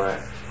out for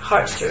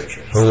heart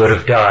surgery. Who would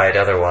have died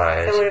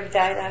otherwise. They would have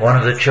died otherwise. One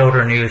of the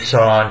children you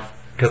saw and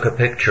took a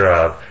picture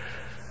of,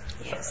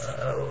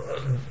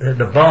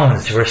 the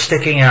bones were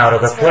sticking out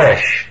of the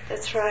flesh.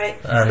 That's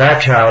right.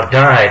 That child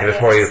died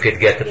before you could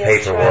get the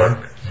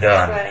paperwork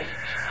done. Right.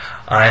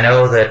 I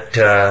know that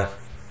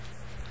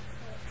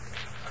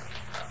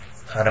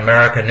an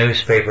American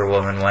newspaper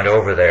woman went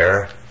over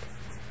there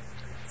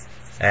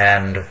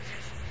and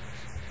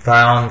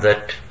found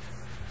that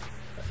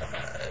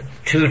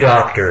 2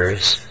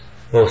 doctors,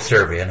 both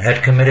Serbian,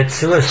 had committed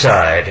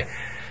suicide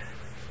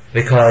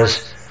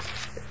because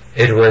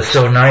it was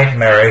so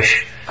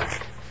nightmarish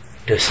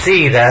to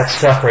see that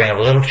suffering of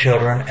little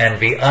children and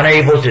be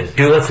unable to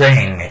do a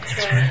thing.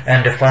 Right.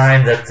 And to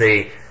find that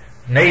the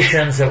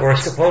nations that were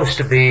supposed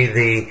to be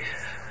the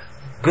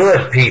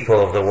good people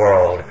of the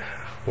world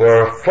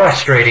were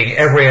frustrating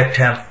every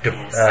attempt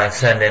to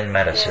send in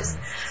medicine. Yes.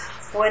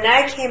 When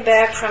I came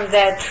back from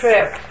that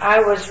trip, I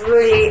was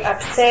really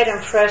upset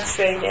and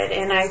frustrated,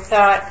 and I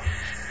thought,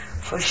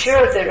 for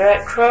sure the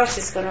Red Cross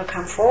is going to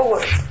come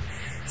forward.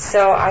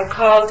 So I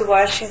called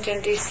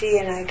Washington, D.C.,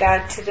 and I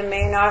got to the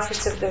main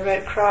office of the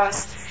Red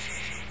Cross,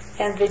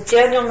 and the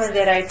gentleman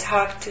that I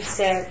talked to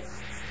said,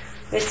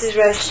 Mrs.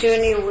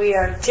 Rushdoony, we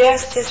are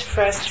just as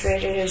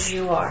frustrated as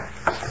you are.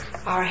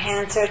 Our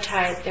hands are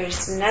tied.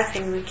 There's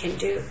nothing we can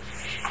do.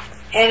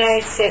 And I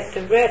said,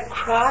 the Red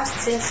Cross,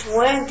 since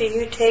when do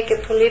you take a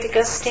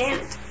political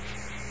stand?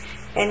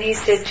 And he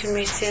said to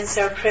me, since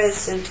our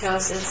president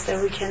tells us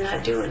that we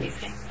cannot do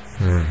anything.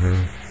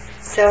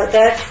 So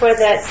that's where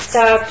that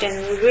stopped,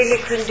 and we really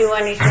couldn't do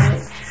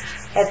anything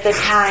at the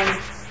time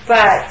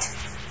but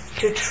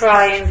to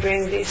try and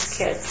bring these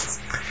kids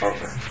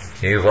over.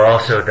 You've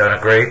also done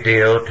a great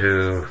deal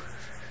to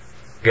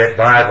get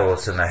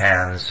Bibles in the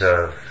hands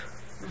of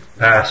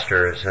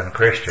pastors and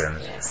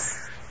Christians.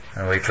 Yes.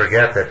 And we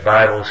forget that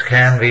Bibles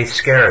can be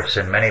scarce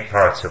in many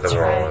parts of the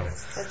world.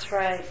 Right. That's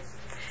right.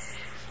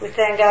 We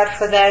thank God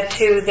for that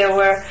too. There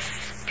were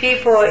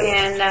people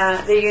in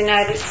the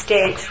United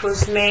States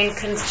whose main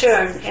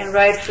concern, and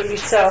rightfully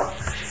so,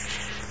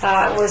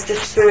 was the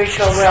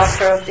spiritual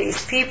welfare of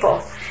these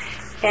people.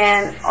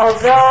 And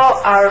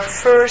although our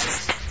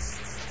first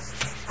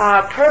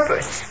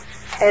purpose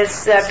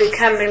as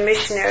becoming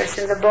missionaries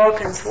in the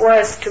Balkans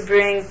was to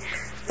bring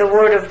the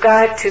Word of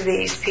God to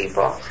these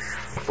people,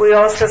 we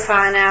also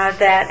found out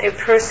that a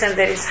person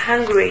that is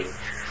hungry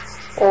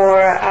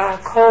or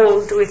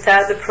cold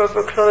without the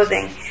proper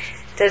clothing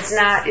is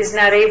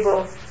not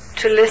able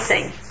to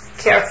listen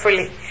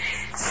carefully.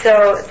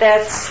 So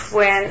that's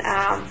when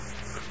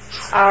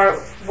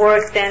our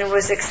work then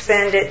was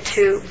expanded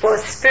to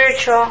both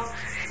spiritual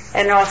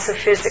and also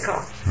physical.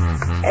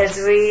 As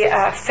we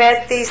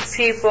fed these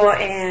people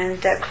and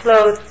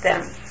clothed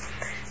them,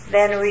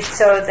 then we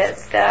saw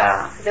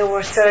that they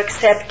were so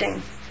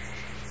accepting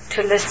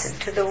to listen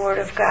to the Word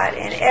of God.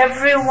 And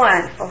every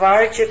one of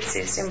our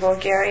gypsies in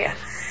Bulgaria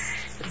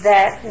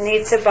that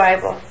needs a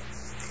Bible,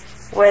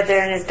 whether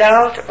an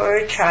adult or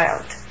a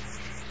child,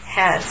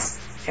 has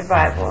a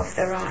Bible of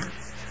their own.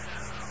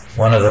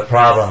 One of the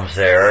problems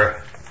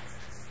there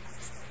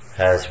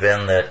has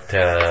been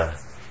that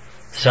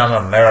some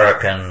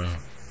American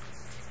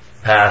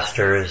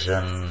pastors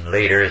and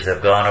leaders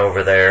have gone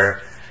over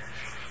there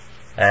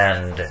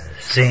and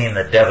seen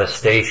the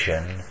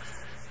devastation,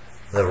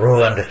 the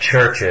ruined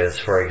churches,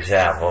 for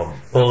example,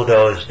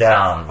 bulldozed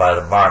down by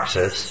the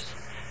Marxists,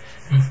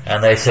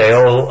 and they say,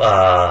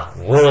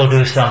 we'll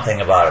do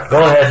something about it.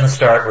 Go ahead and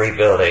start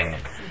rebuilding.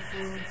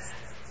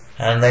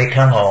 And they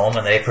come home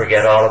and they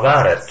forget all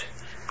about it.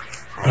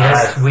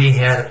 Yes, we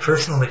had a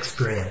personal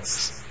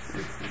experience.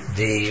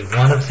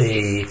 One of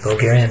the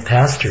Bulgarian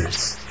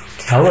pastors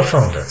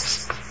telephoned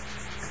us,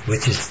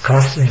 which is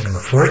costing him a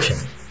fortune,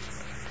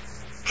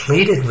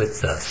 pleaded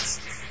with us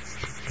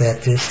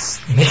that this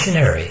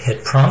missionary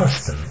had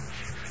promised them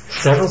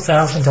several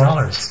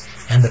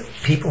 $1,000s, and the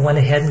people went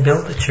ahead and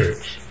built the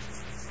church.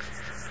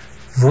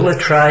 Vula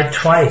tried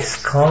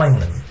twice calling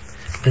them.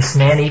 This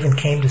man even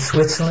came to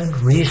Switzerland,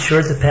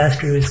 reassured the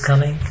pastor who was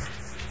coming,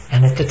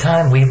 and at the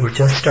time we were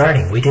just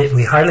starting.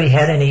 We hardly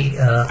had any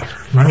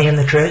money in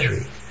the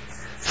treasury.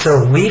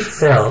 So we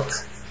felt,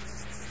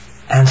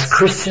 as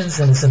Christians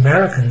and as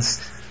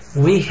Americans,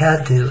 we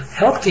had to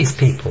help these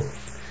people.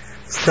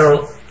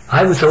 So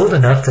I was old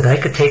enough that I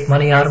could take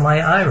money out of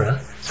my IRA.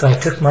 So I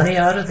took money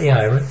out of the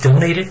IRA,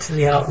 donated to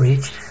the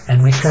outreach,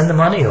 and we send the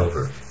money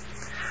over.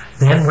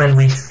 Then when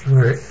we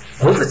were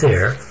over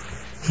there,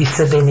 he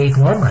said they need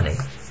more money.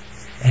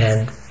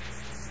 And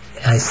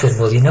I said,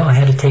 well, I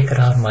had to take it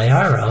out of my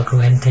IRA. I'll go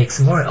ahead and take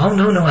some more. Oh,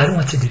 no, I don't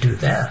want you to do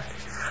that.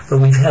 But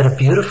we've had a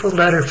beautiful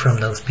letter from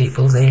those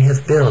people. They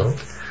have built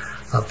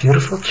a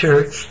beautiful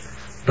church.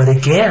 But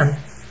again,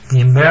 the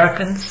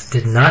Americans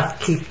did not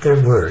keep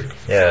their word.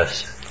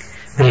 Yes.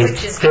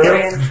 Which is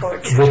very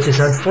unfortunate. Which is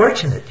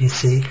unfortunate, you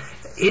see.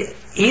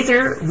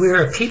 Either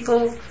we're a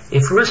people,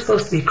 if we're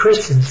supposed to be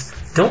Christians,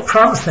 don't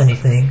promise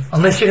anything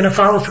unless you're going to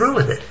follow through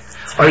with it.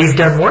 Or you've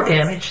done more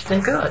damage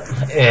than good.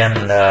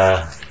 In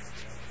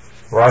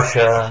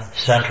Russia,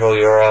 Central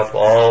Europe,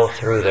 all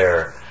through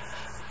there,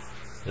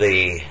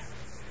 the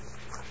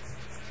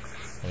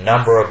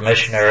number of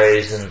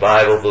missionaries and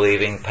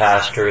Bible-believing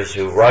pastors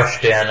who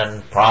rushed in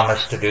and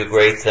promised to do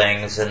great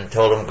things and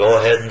told them, go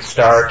ahead and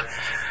start,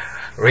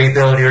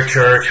 rebuild your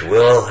church,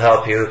 we'll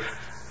help you,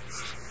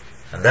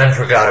 and then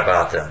forgot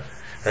about them,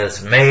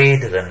 has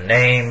made the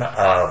name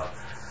of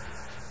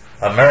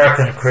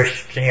American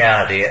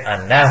Christianity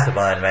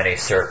anathema in many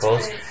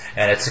circles,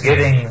 and it's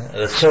giving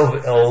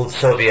the old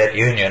Soviet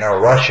Union or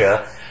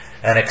Russia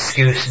an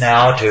excuse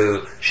now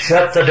to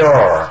shut the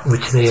door.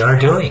 Which they are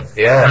doing,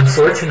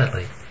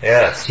 unfortunately.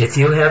 Yes. If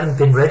you haven't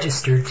been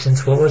registered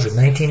since,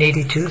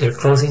 1982, they're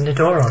closing the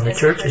door on the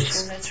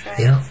churches. That's right.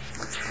 Yeah.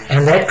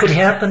 And that could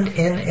happen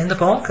in the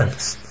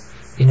Balkans.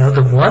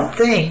 The one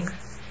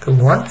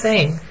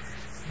thing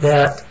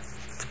that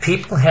the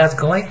people have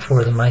going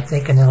for them, I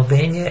think, in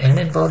Albania and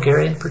in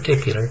Bulgaria in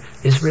particular,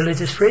 is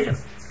religious freedom.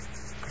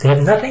 They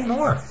have nothing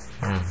more.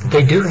 Mm-hmm.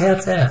 They do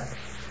have that.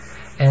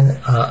 And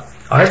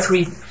our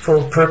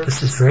threefold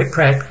purpose is very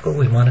practical.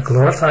 We want to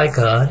glorify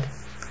God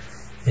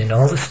in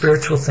all the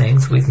spiritual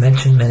things. We've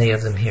mentioned many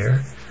of them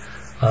here.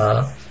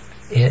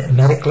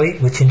 Medically,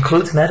 which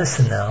includes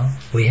medicine now.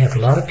 We have a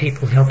lot of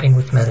people helping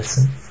with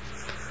medicine.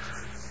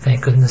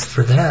 Thank goodness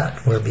for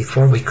that, where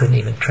before we couldn't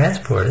even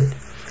transport it.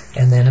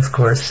 And then, of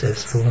course,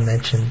 as Fula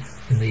mentioned,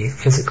 in the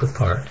physical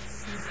part,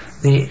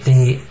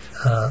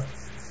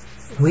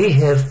 we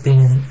have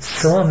been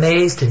so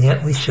amazed, and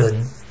yet we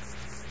shouldn't.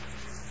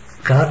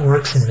 God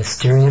works in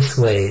mysterious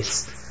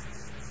ways.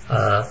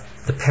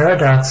 The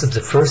paradox of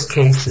the first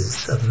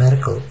cases of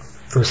medical,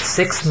 for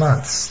 6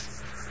 months,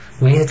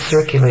 we had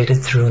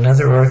circulated through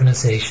another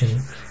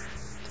organization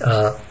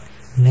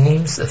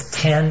names of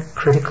 10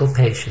 critical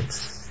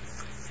patients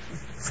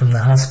from the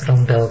hospital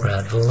in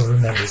Belgrade. Vola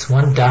remembers.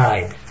 One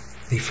died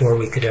before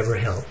we could ever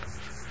help.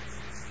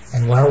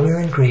 And while we were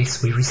in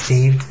Greece, we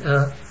received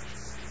a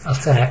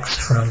fax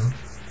from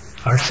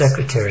our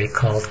secretary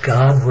called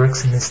God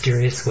Works in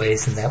Mysterious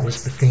Ways, and that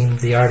was the theme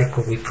of the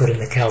article we put in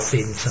the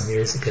Chalcedon some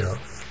years ago.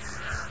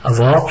 Of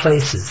all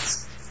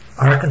places,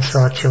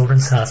 Arkansas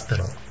Children's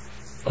Hospital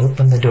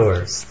opened the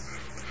doors.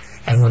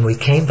 And when we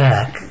came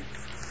back,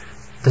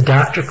 the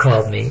doctor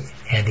called me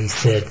and he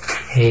said,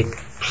 hey,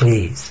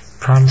 please,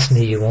 promise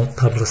me you won't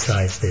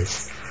publicize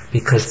this,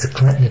 because the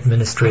Clinton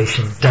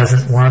administration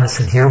doesn't want us,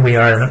 and here we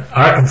are in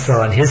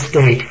Arkansas, in his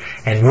state,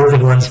 and we're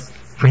the ones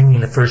bringing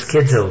the first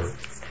kids over.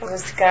 It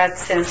was God's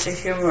sense of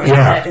humor.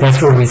 Yeah,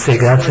 that's where we say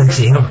God's sense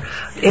of humor.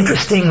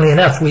 Interestingly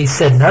enough, we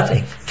said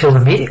nothing till the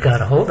media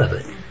got a hold of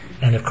it.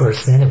 And of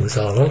course then it was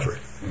all over.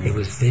 It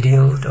was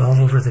videoed all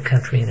over the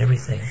country and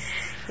everything.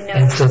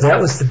 And so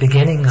that was the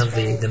beginning of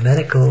the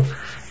medical.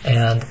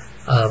 And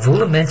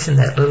Vula mentioned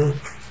that little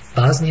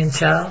Bosnian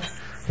child.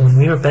 When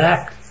we were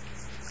back,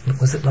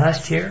 was it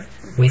last year?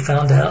 We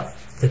found out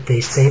that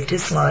they saved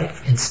his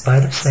life in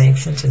spite of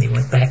sanctions, and he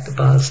went back to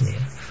Bosnia.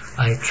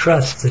 I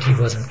trust that he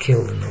wasn't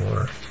killed in the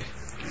war.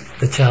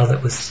 The child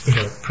that was,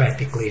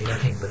 practically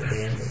nothing but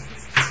abandoned.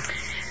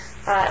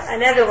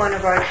 Another one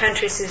of our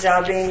countries is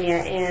Albania,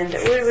 and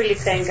we really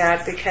thank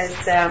God because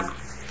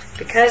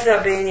because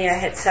Albania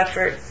had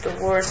suffered the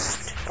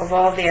worst of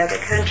all the other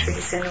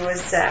countries and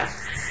was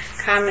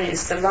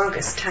communist the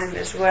longest time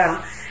as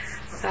well,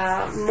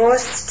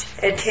 most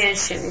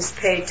attention is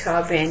paid to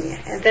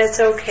Albania, and that's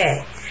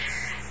okay.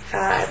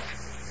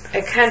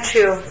 A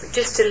country of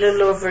just a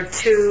little over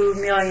 2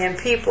 million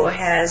people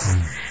has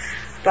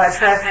about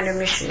 500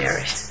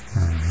 missionaries.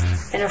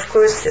 And of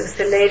course, with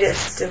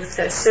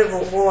the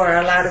Civil War,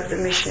 a lot of the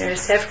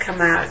missionaries have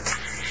come out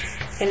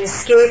and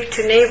escaped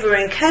to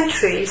neighboring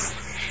countries.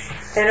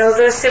 And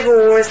although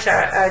civil wars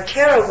are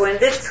terrible, in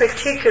this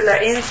particular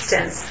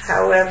instance,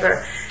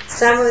 however,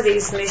 some of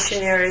these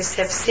missionaries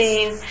have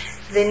seen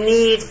the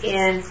need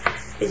in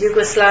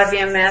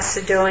Yugoslavia,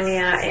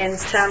 Macedonia, and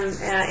some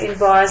in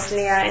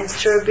Bosnia and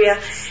Serbia,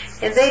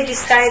 and they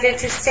decided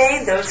to stay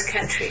in those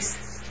countries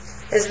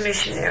as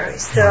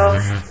missionaries. So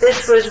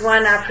this was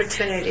one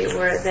opportunity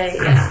where they...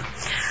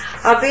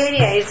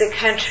 Albania is a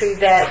country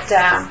that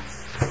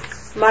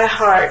my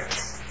heart,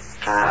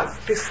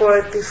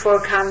 before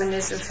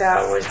communism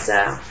fell, was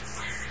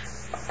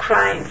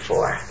crying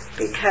for.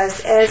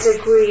 Because as a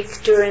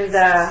Greek during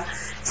the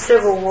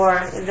Civil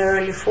War in the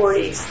early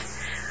 40s,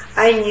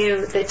 I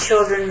knew that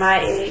children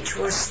my age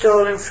were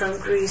stolen from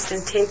Greece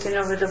and taken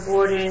over the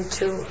border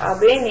into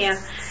Albania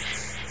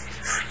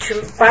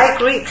by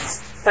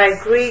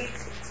Greek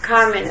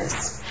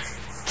communists,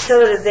 so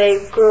that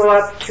they grow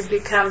up to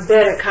become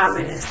better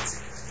communists.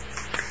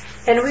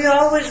 And we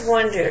always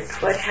wondered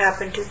what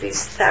happened to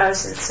these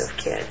thousands of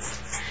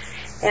kids.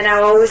 And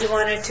I always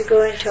wanted to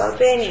go into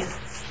Albania,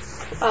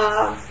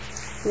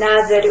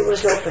 now that it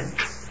was open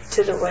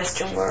to the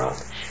Western world.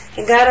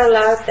 And God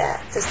allowed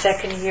that the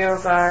second year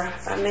of our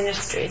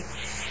ministry.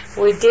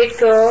 We did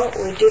go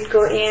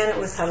in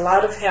with a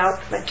lot of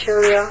help,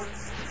 material,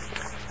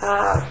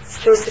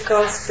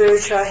 physical,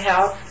 spiritual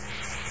help.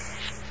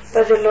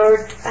 But the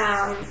Lord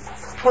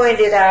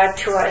pointed out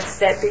to us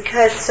that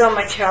because so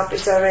much help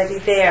is already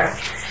there,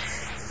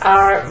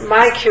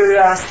 my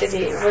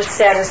curiosity was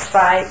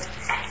satisfied,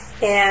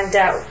 and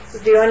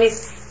the only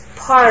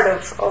part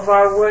of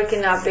our work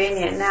in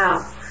Albania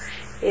now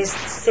is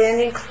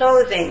sending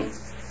clothing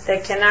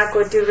that cannot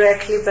go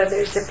directly, but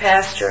there's a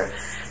pastor,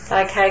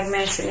 like I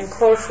mentioned in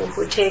Corfu,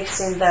 who takes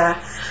in the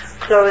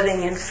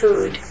clothing and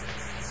food.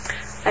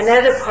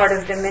 Another part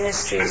of the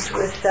ministry is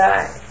with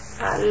a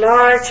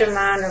large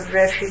amount of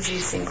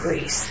refugees in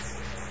Greece.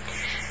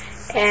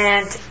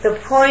 And the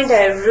point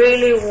I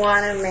really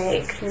want to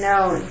make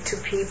known to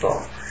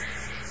people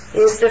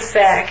is the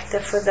fact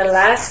that for the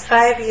last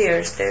 5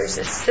 years there's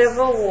a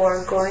civil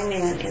war going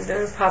on in the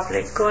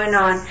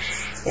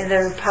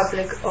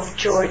Republic of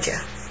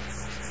Georgia.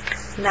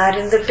 Not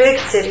in the big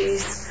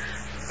cities,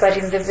 but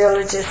in the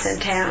villages and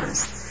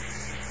towns.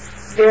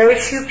 Very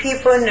few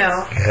people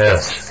know.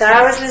 Yes.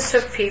 Thousands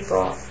of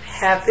people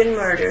have been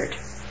murdered,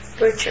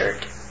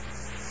 butchered,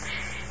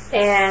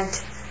 and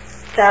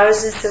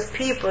thousands of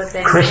people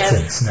then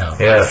Christians know.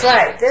 Yes.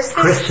 Right. This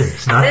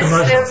Christians, not the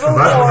Muslims. Civil The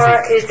Muslims war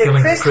are is killing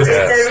a Christians.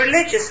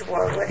 religious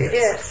war, what it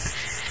is.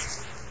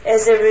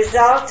 As a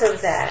result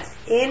of that,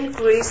 in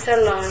Greece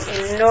alone,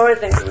 in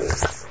northern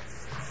Greece,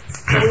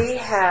 we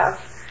have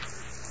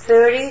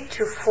 30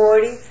 to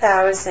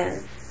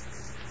 40,000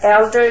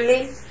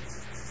 elderly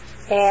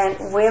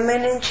and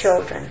women and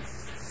children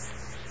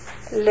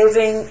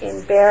living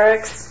in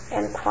barracks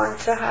and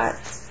quanta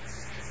huts,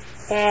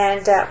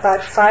 and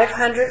about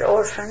 500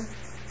 orphan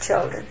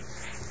children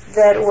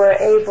that were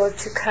able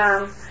to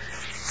come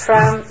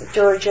from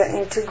Georgia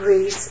into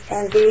Greece,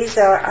 and these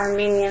are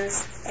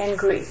Armenians and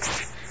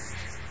Greeks.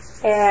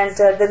 And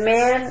the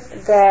man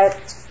that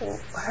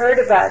heard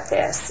about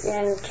this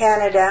in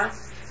Canada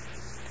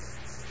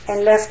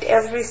and left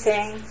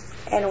everything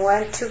and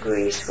went to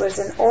Greece was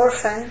an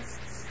orphan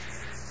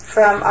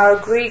from our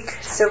Greek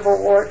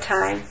Civil War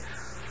time,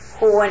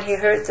 who, when he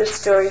heard the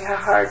story,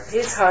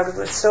 his heart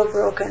was so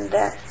broken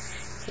that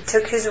he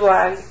took his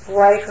wife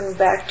and went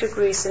back to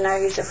Greece, and now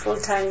he's a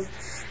full-time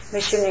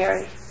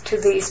missionary to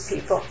these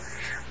people.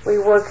 We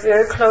work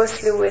very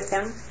closely with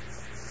him.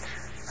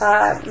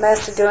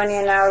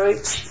 Macedonian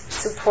Outreach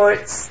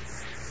supports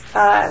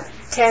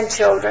 10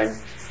 children.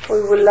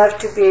 We would love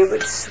to be able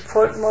to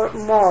support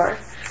more.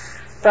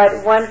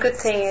 But one good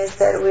thing is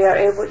that we are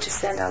able to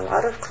send a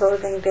lot of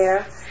clothing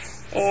there,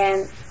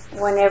 and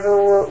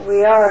whenever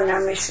we are on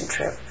our mission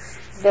trip,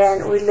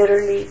 then we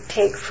literally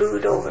take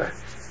food over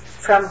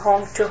from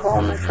home to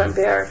home and from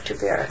barrack to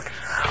barrack.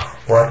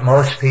 What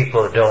most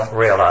people don't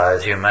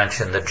realize, you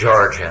mentioned the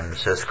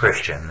Georgians as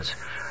Christians.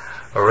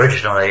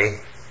 Originally,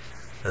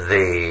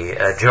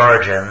 the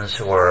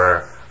Georgians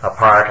were a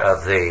part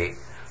of the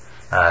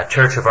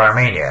Church of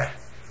Armenia.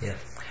 Yes.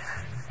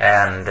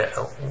 And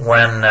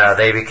when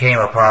they became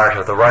a part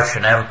of the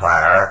Russian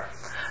Empire,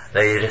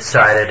 they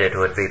decided it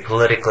would be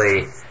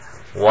politically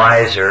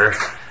wiser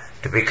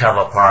to become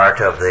a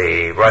part of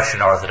the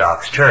Russian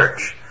Orthodox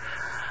Church.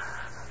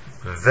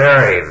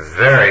 Very,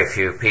 very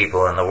few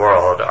people in the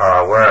world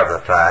are aware of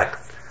the fact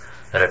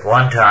that at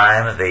one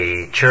time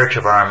the Church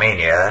of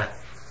Armenia,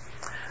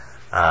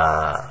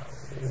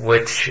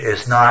 which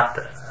is not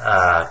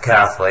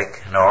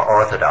Catholic nor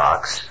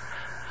Orthodox,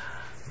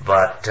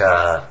 but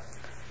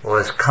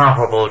was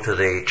comparable to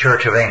the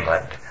Church of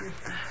England.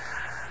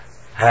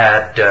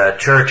 Had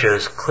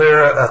churches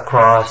clear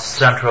across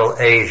Central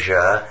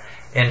Asia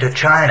into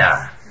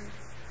China,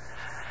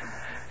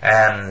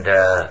 and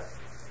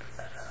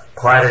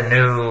quite a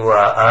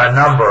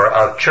number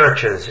of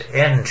churches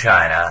in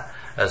China,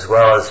 as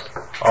well as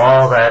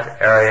all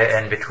that area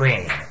in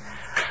between.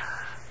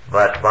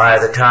 But by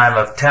the time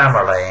of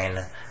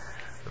Tamerlane,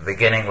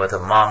 beginning with the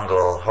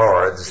Mongol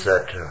hordes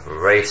that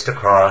raced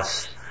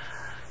across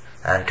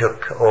and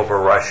took over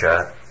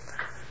Russia,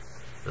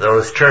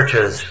 those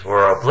churches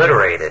were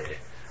obliterated.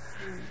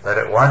 But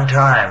at one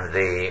time,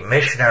 the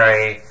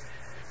missionary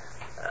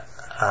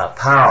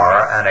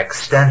power and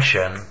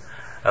extension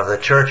of the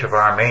Church of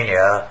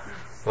Armenia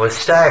was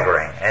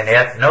staggering, and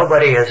yet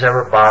nobody has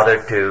ever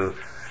bothered to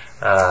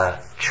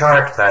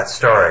chart that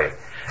story.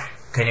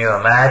 Can you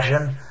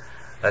imagine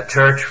a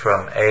church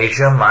from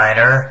Asia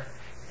Minor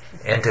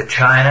into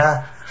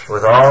China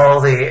with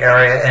all the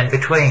area in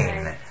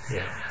between?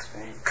 Yeah.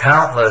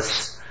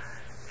 Countless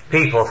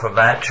people from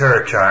that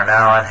church are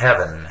now in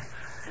heaven.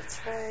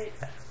 That's right.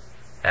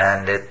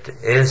 And it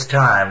is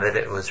time that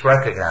it was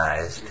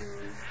recognized.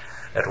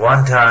 At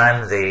one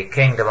time, the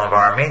Kingdom of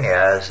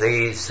Armenia, as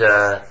these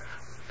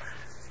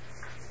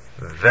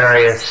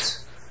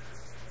various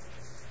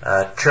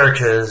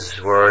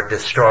churches were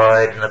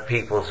destroyed and the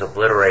peoples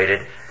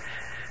obliterated,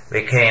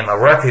 became a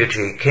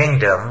refugee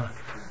kingdom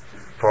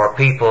for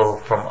people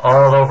from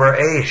all over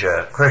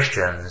Asia,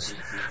 Christians,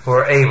 who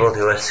were able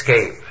to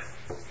escape.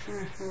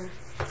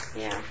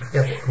 Yeah.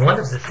 Yeah, one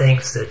of the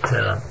things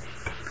that,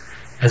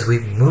 as we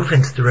move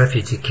into the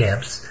refugee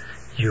camps,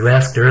 you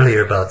asked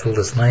earlier about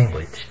Buddha's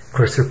language. Of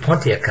course, her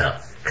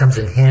Pontiaca comes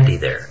in handy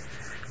there,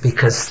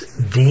 because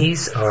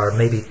these are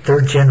maybe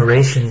third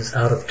generations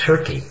out of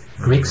Turkey,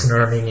 Greeks and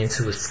Armenians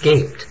who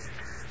escaped,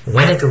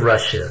 went into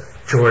Russia,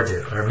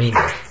 Georgia,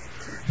 Armenia.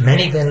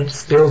 Many then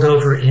spilled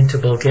over into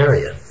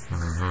Bulgaria.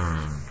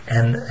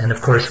 And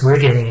of course, we're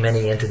getting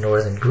many into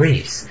northern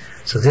Greece.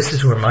 So this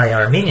is where my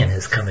Armenian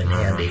has come in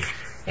handy.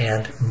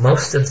 And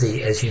most of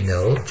the, as you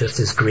know, just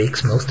as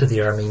Greeks, most of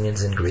the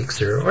Armenians and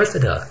Greeks are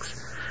Orthodox.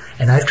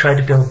 And I've tried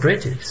to build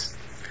bridges.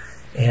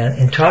 And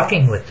in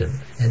talking with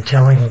them and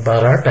telling them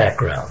about our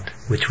background,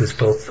 which was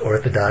both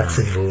Orthodox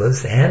and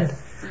mullahs and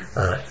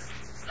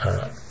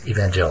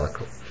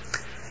evangelical.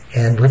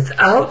 And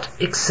without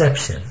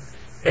exception,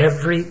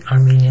 every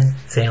Armenian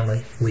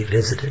family we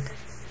visited,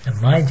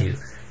 and mind you,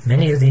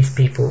 many of these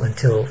people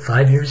until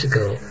 5 years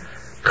ago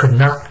could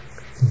not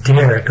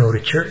dare go to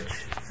church,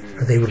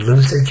 or they would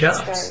lose their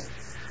jobs.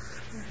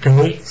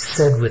 They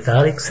said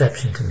without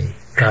exception to me,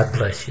 God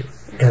bless you,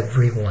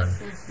 everyone,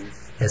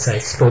 as I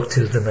spoke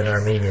to them in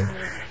Armenian.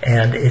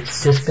 And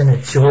it's just been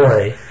a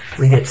joy.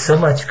 We get so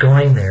much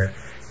going there.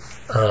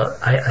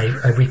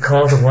 I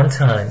recall the one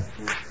time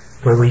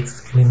where we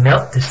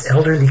met this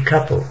elderly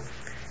couple,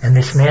 and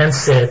this man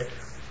said,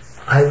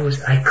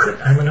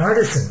 I'm an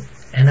artisan,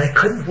 and I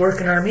couldn't work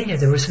in Armenia.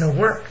 There was no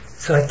work.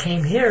 So I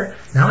came here.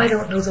 Now I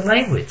don't know the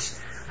language.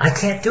 I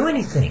can't do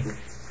anything.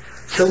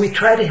 So we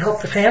try to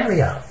help the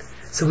family out.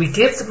 So we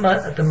give the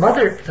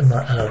mother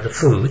the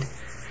food,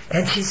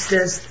 and she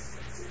says,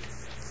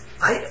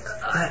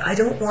 I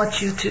don't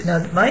want you to...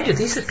 Now, mind you,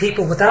 these are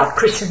people without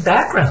Christian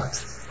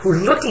backgrounds who are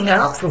looking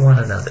out for one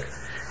another.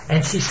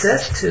 And she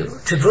says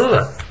to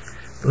Vula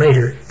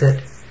later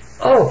that,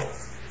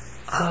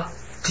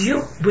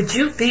 would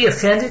you be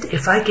offended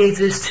if I gave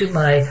this to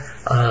my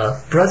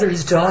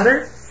brother's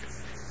daughter?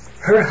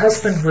 Her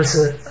husband was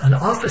an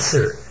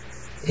officer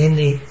in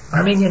the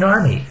Armenian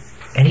army,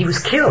 and he was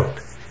killed.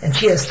 And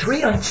she has 3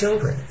 young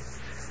children.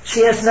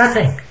 She has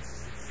nothing.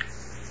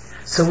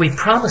 So we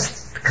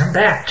promised to come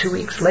back 2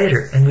 weeks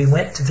later, and we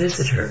went to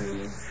visit her.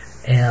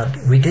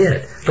 And we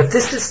did. But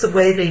this is the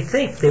way they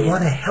think. They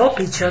want to help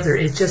each other.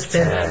 It's just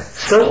been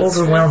so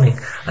overwhelming.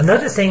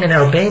 Another thing in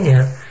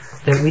Albania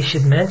that we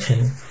should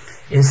mention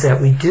is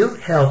that we do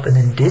help an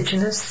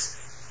indigenous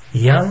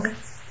young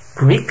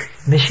Greek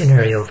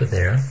missionary over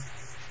there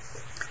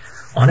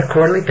on a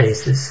quarterly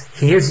basis.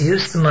 He has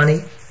used the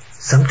money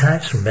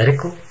sometimes for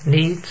medical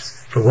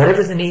needs, for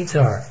whatever the needs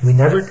are. We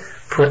never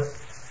put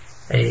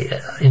any,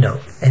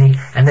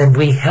 and then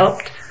we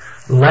helped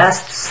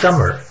last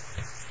summer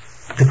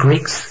the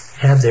Greeks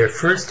have their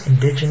first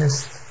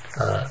indigenous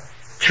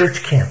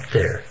church camp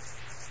there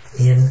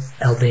in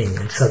Albania,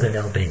 in southern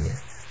Albania.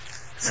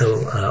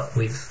 So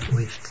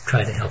we've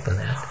tried to help in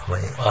that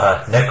way.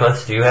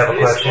 Nicholas, do you have a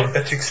question?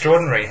 It's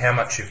extraordinary how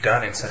much you've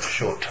done in such a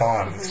short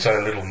time with so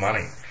little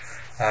money.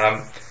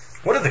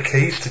 What are the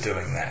keys to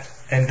doing that?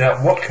 And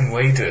what can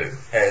we do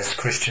as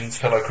Christians,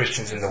 fellow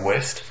Christians in the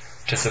West,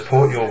 to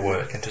support your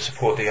work and to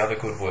support the other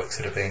good works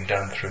that are being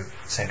done through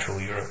Central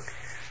Europe?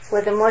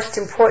 Well, the most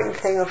important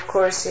thing, of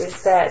course,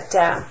 is that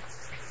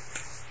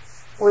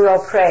we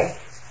all pray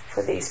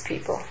for these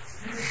people.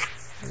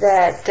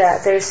 That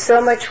there's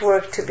so much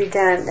work to be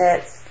done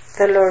that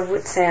the Lord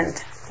would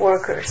send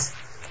workers.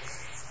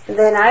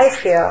 then I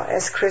feel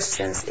as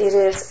Christians it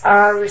is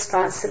our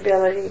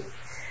responsibility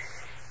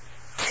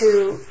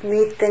to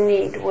meet the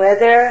need,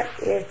 whether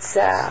it's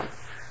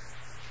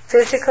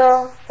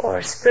physical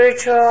or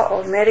spiritual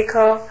or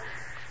medical.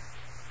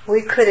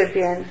 We could have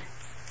been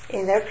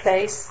in their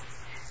place,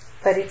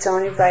 but it's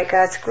only by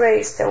God's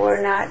grace that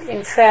we're not.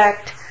 In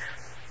fact,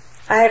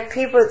 I have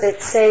people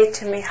that say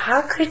to me,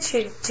 how could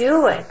you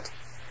do it?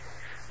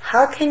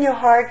 How can your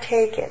heart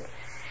take it?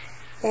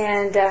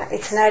 And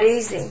it's not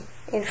easy.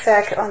 In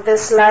fact, on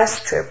this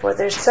last trip where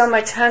there's so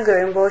much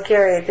hunger in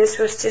Bulgaria, this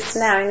was just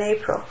now in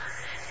April,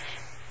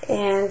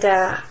 and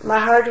my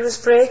heart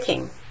was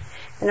breaking.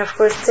 And of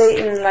course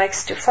Satan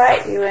likes to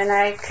fight you, and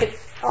I could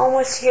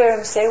almost hear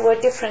him say,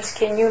 what difference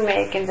can you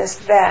make in this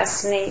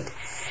vast need?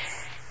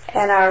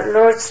 And our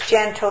Lord's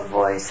gentle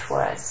voice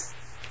was,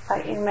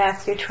 in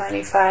Matthew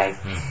 25,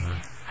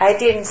 I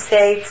didn't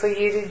say for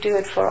you to do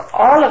it for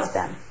all of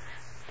them,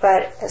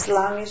 but as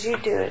long as you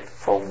do it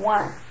for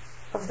one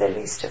of the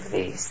least of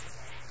these,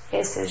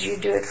 it says you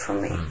do it for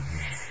me.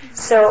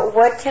 So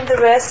what can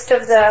the rest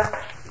of the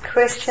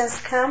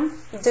Christians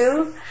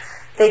do?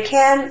 They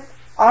can,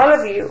 all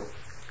of you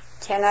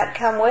cannot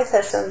come with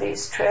us on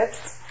these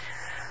trips,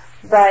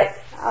 but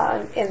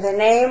in the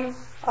name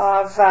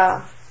of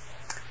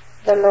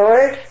the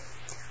Lord,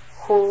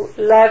 who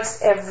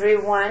loves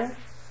everyone,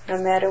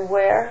 no matter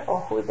where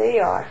or who they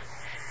are,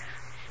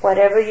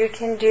 whatever you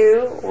can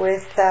do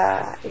with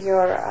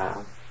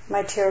your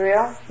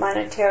material,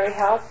 monetary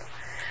help,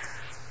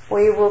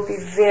 we will be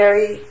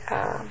very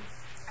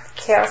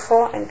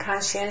careful and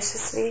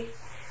conscientiously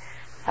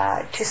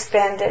to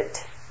spend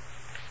it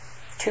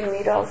to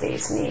meet all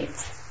these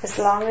needs as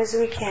long as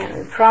we can.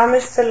 We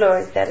promise the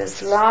Lord that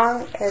as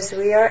long as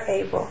we are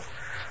able,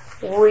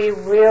 we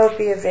will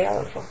be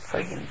available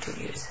for Him to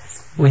use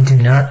us. We do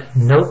not,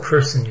 no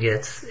person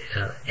gets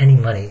any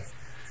money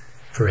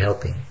for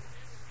helping.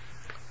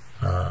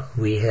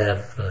 We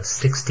have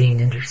 16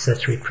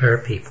 intercessory prayer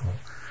people.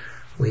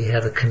 We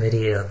have a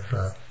committee of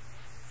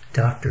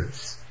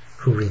doctors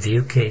who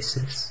review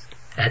cases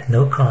at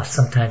no cost,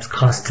 sometimes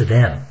cost to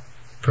them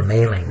for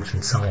mailings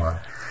and so on.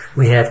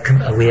 We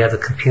have a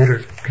computer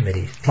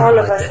committee. All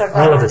of us are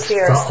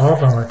volunteers. All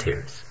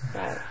volunteers.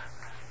 Right.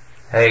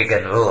 Haig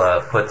and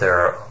Vula put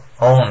their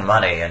own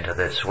money into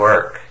this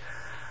work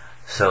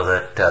so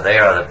that they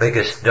are the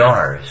biggest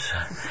donors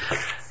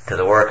to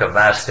the work of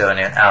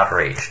Macedonian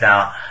Outreach.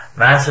 Now,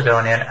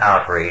 Macedonian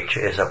Outreach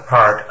is a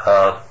part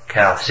of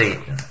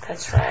Chalcedon.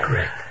 That's right.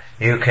 Correct.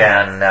 You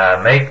can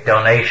make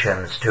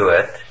donations to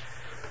it,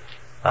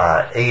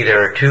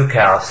 either to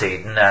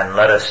Chalcedon and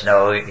let us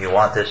know you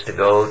want this to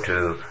go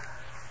to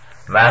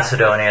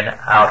Macedonian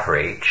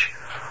Outreach,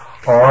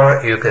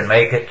 or you can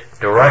make it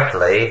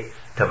directly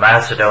to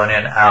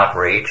Macedonian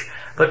Outreach,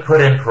 but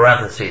put in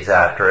parentheses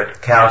after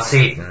it,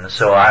 Chalcedon,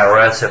 so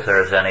IRS, if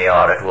there's any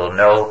audit, will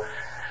know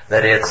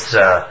that it's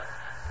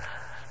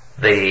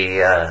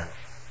the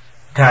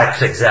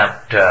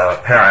tax-exempt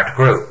parent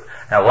group.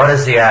 Now, what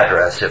is the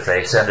address if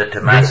they send it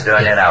to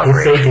Macedonian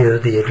Outreach? If they do,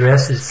 the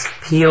address is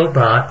P.O.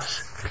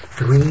 Box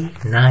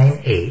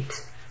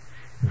 398,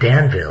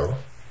 Danville,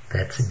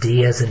 that's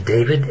D as in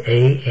David,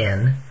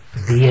 A-N,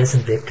 V as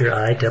in Victor,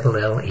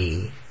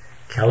 I-double-L-E,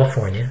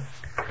 California,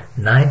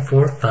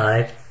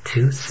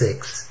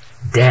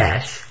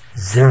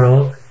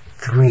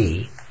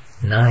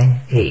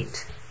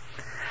 94526-0398.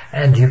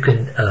 And you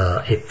can,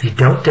 if you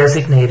don't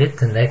designate it,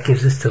 then that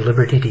gives us the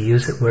liberty to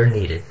use it where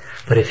needed.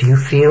 But if you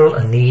feel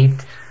a need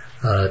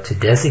to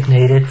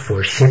designate it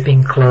for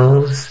shipping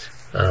clothes,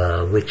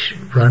 which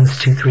runs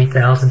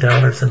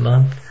 $2,000-3,000 a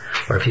month,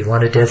 or if you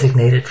want to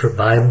designate it for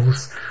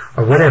Bibles,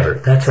 or whatever,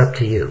 that's up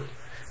to you.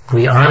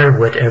 We honor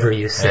whatever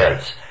you say.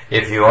 Yes.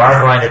 If you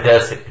are going to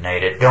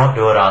designate it, don't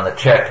do it on the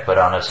check, but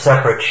on a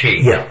separate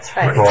sheet. Yeah,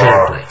 right. For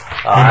exactly.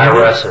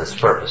 IRS's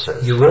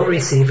purposes. You will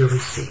receive a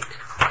receipt.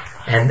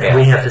 And Yeah.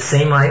 we have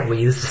we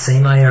use the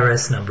same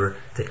IRS number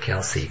that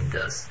Chalcedon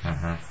does.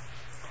 Mm-hmm.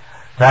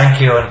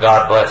 Thank you and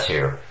God bless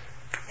you.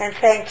 And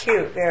thank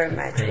you very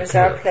much. Thank It was you.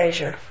 our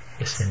pleasure.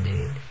 Yes,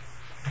 indeed.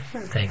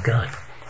 Thank God.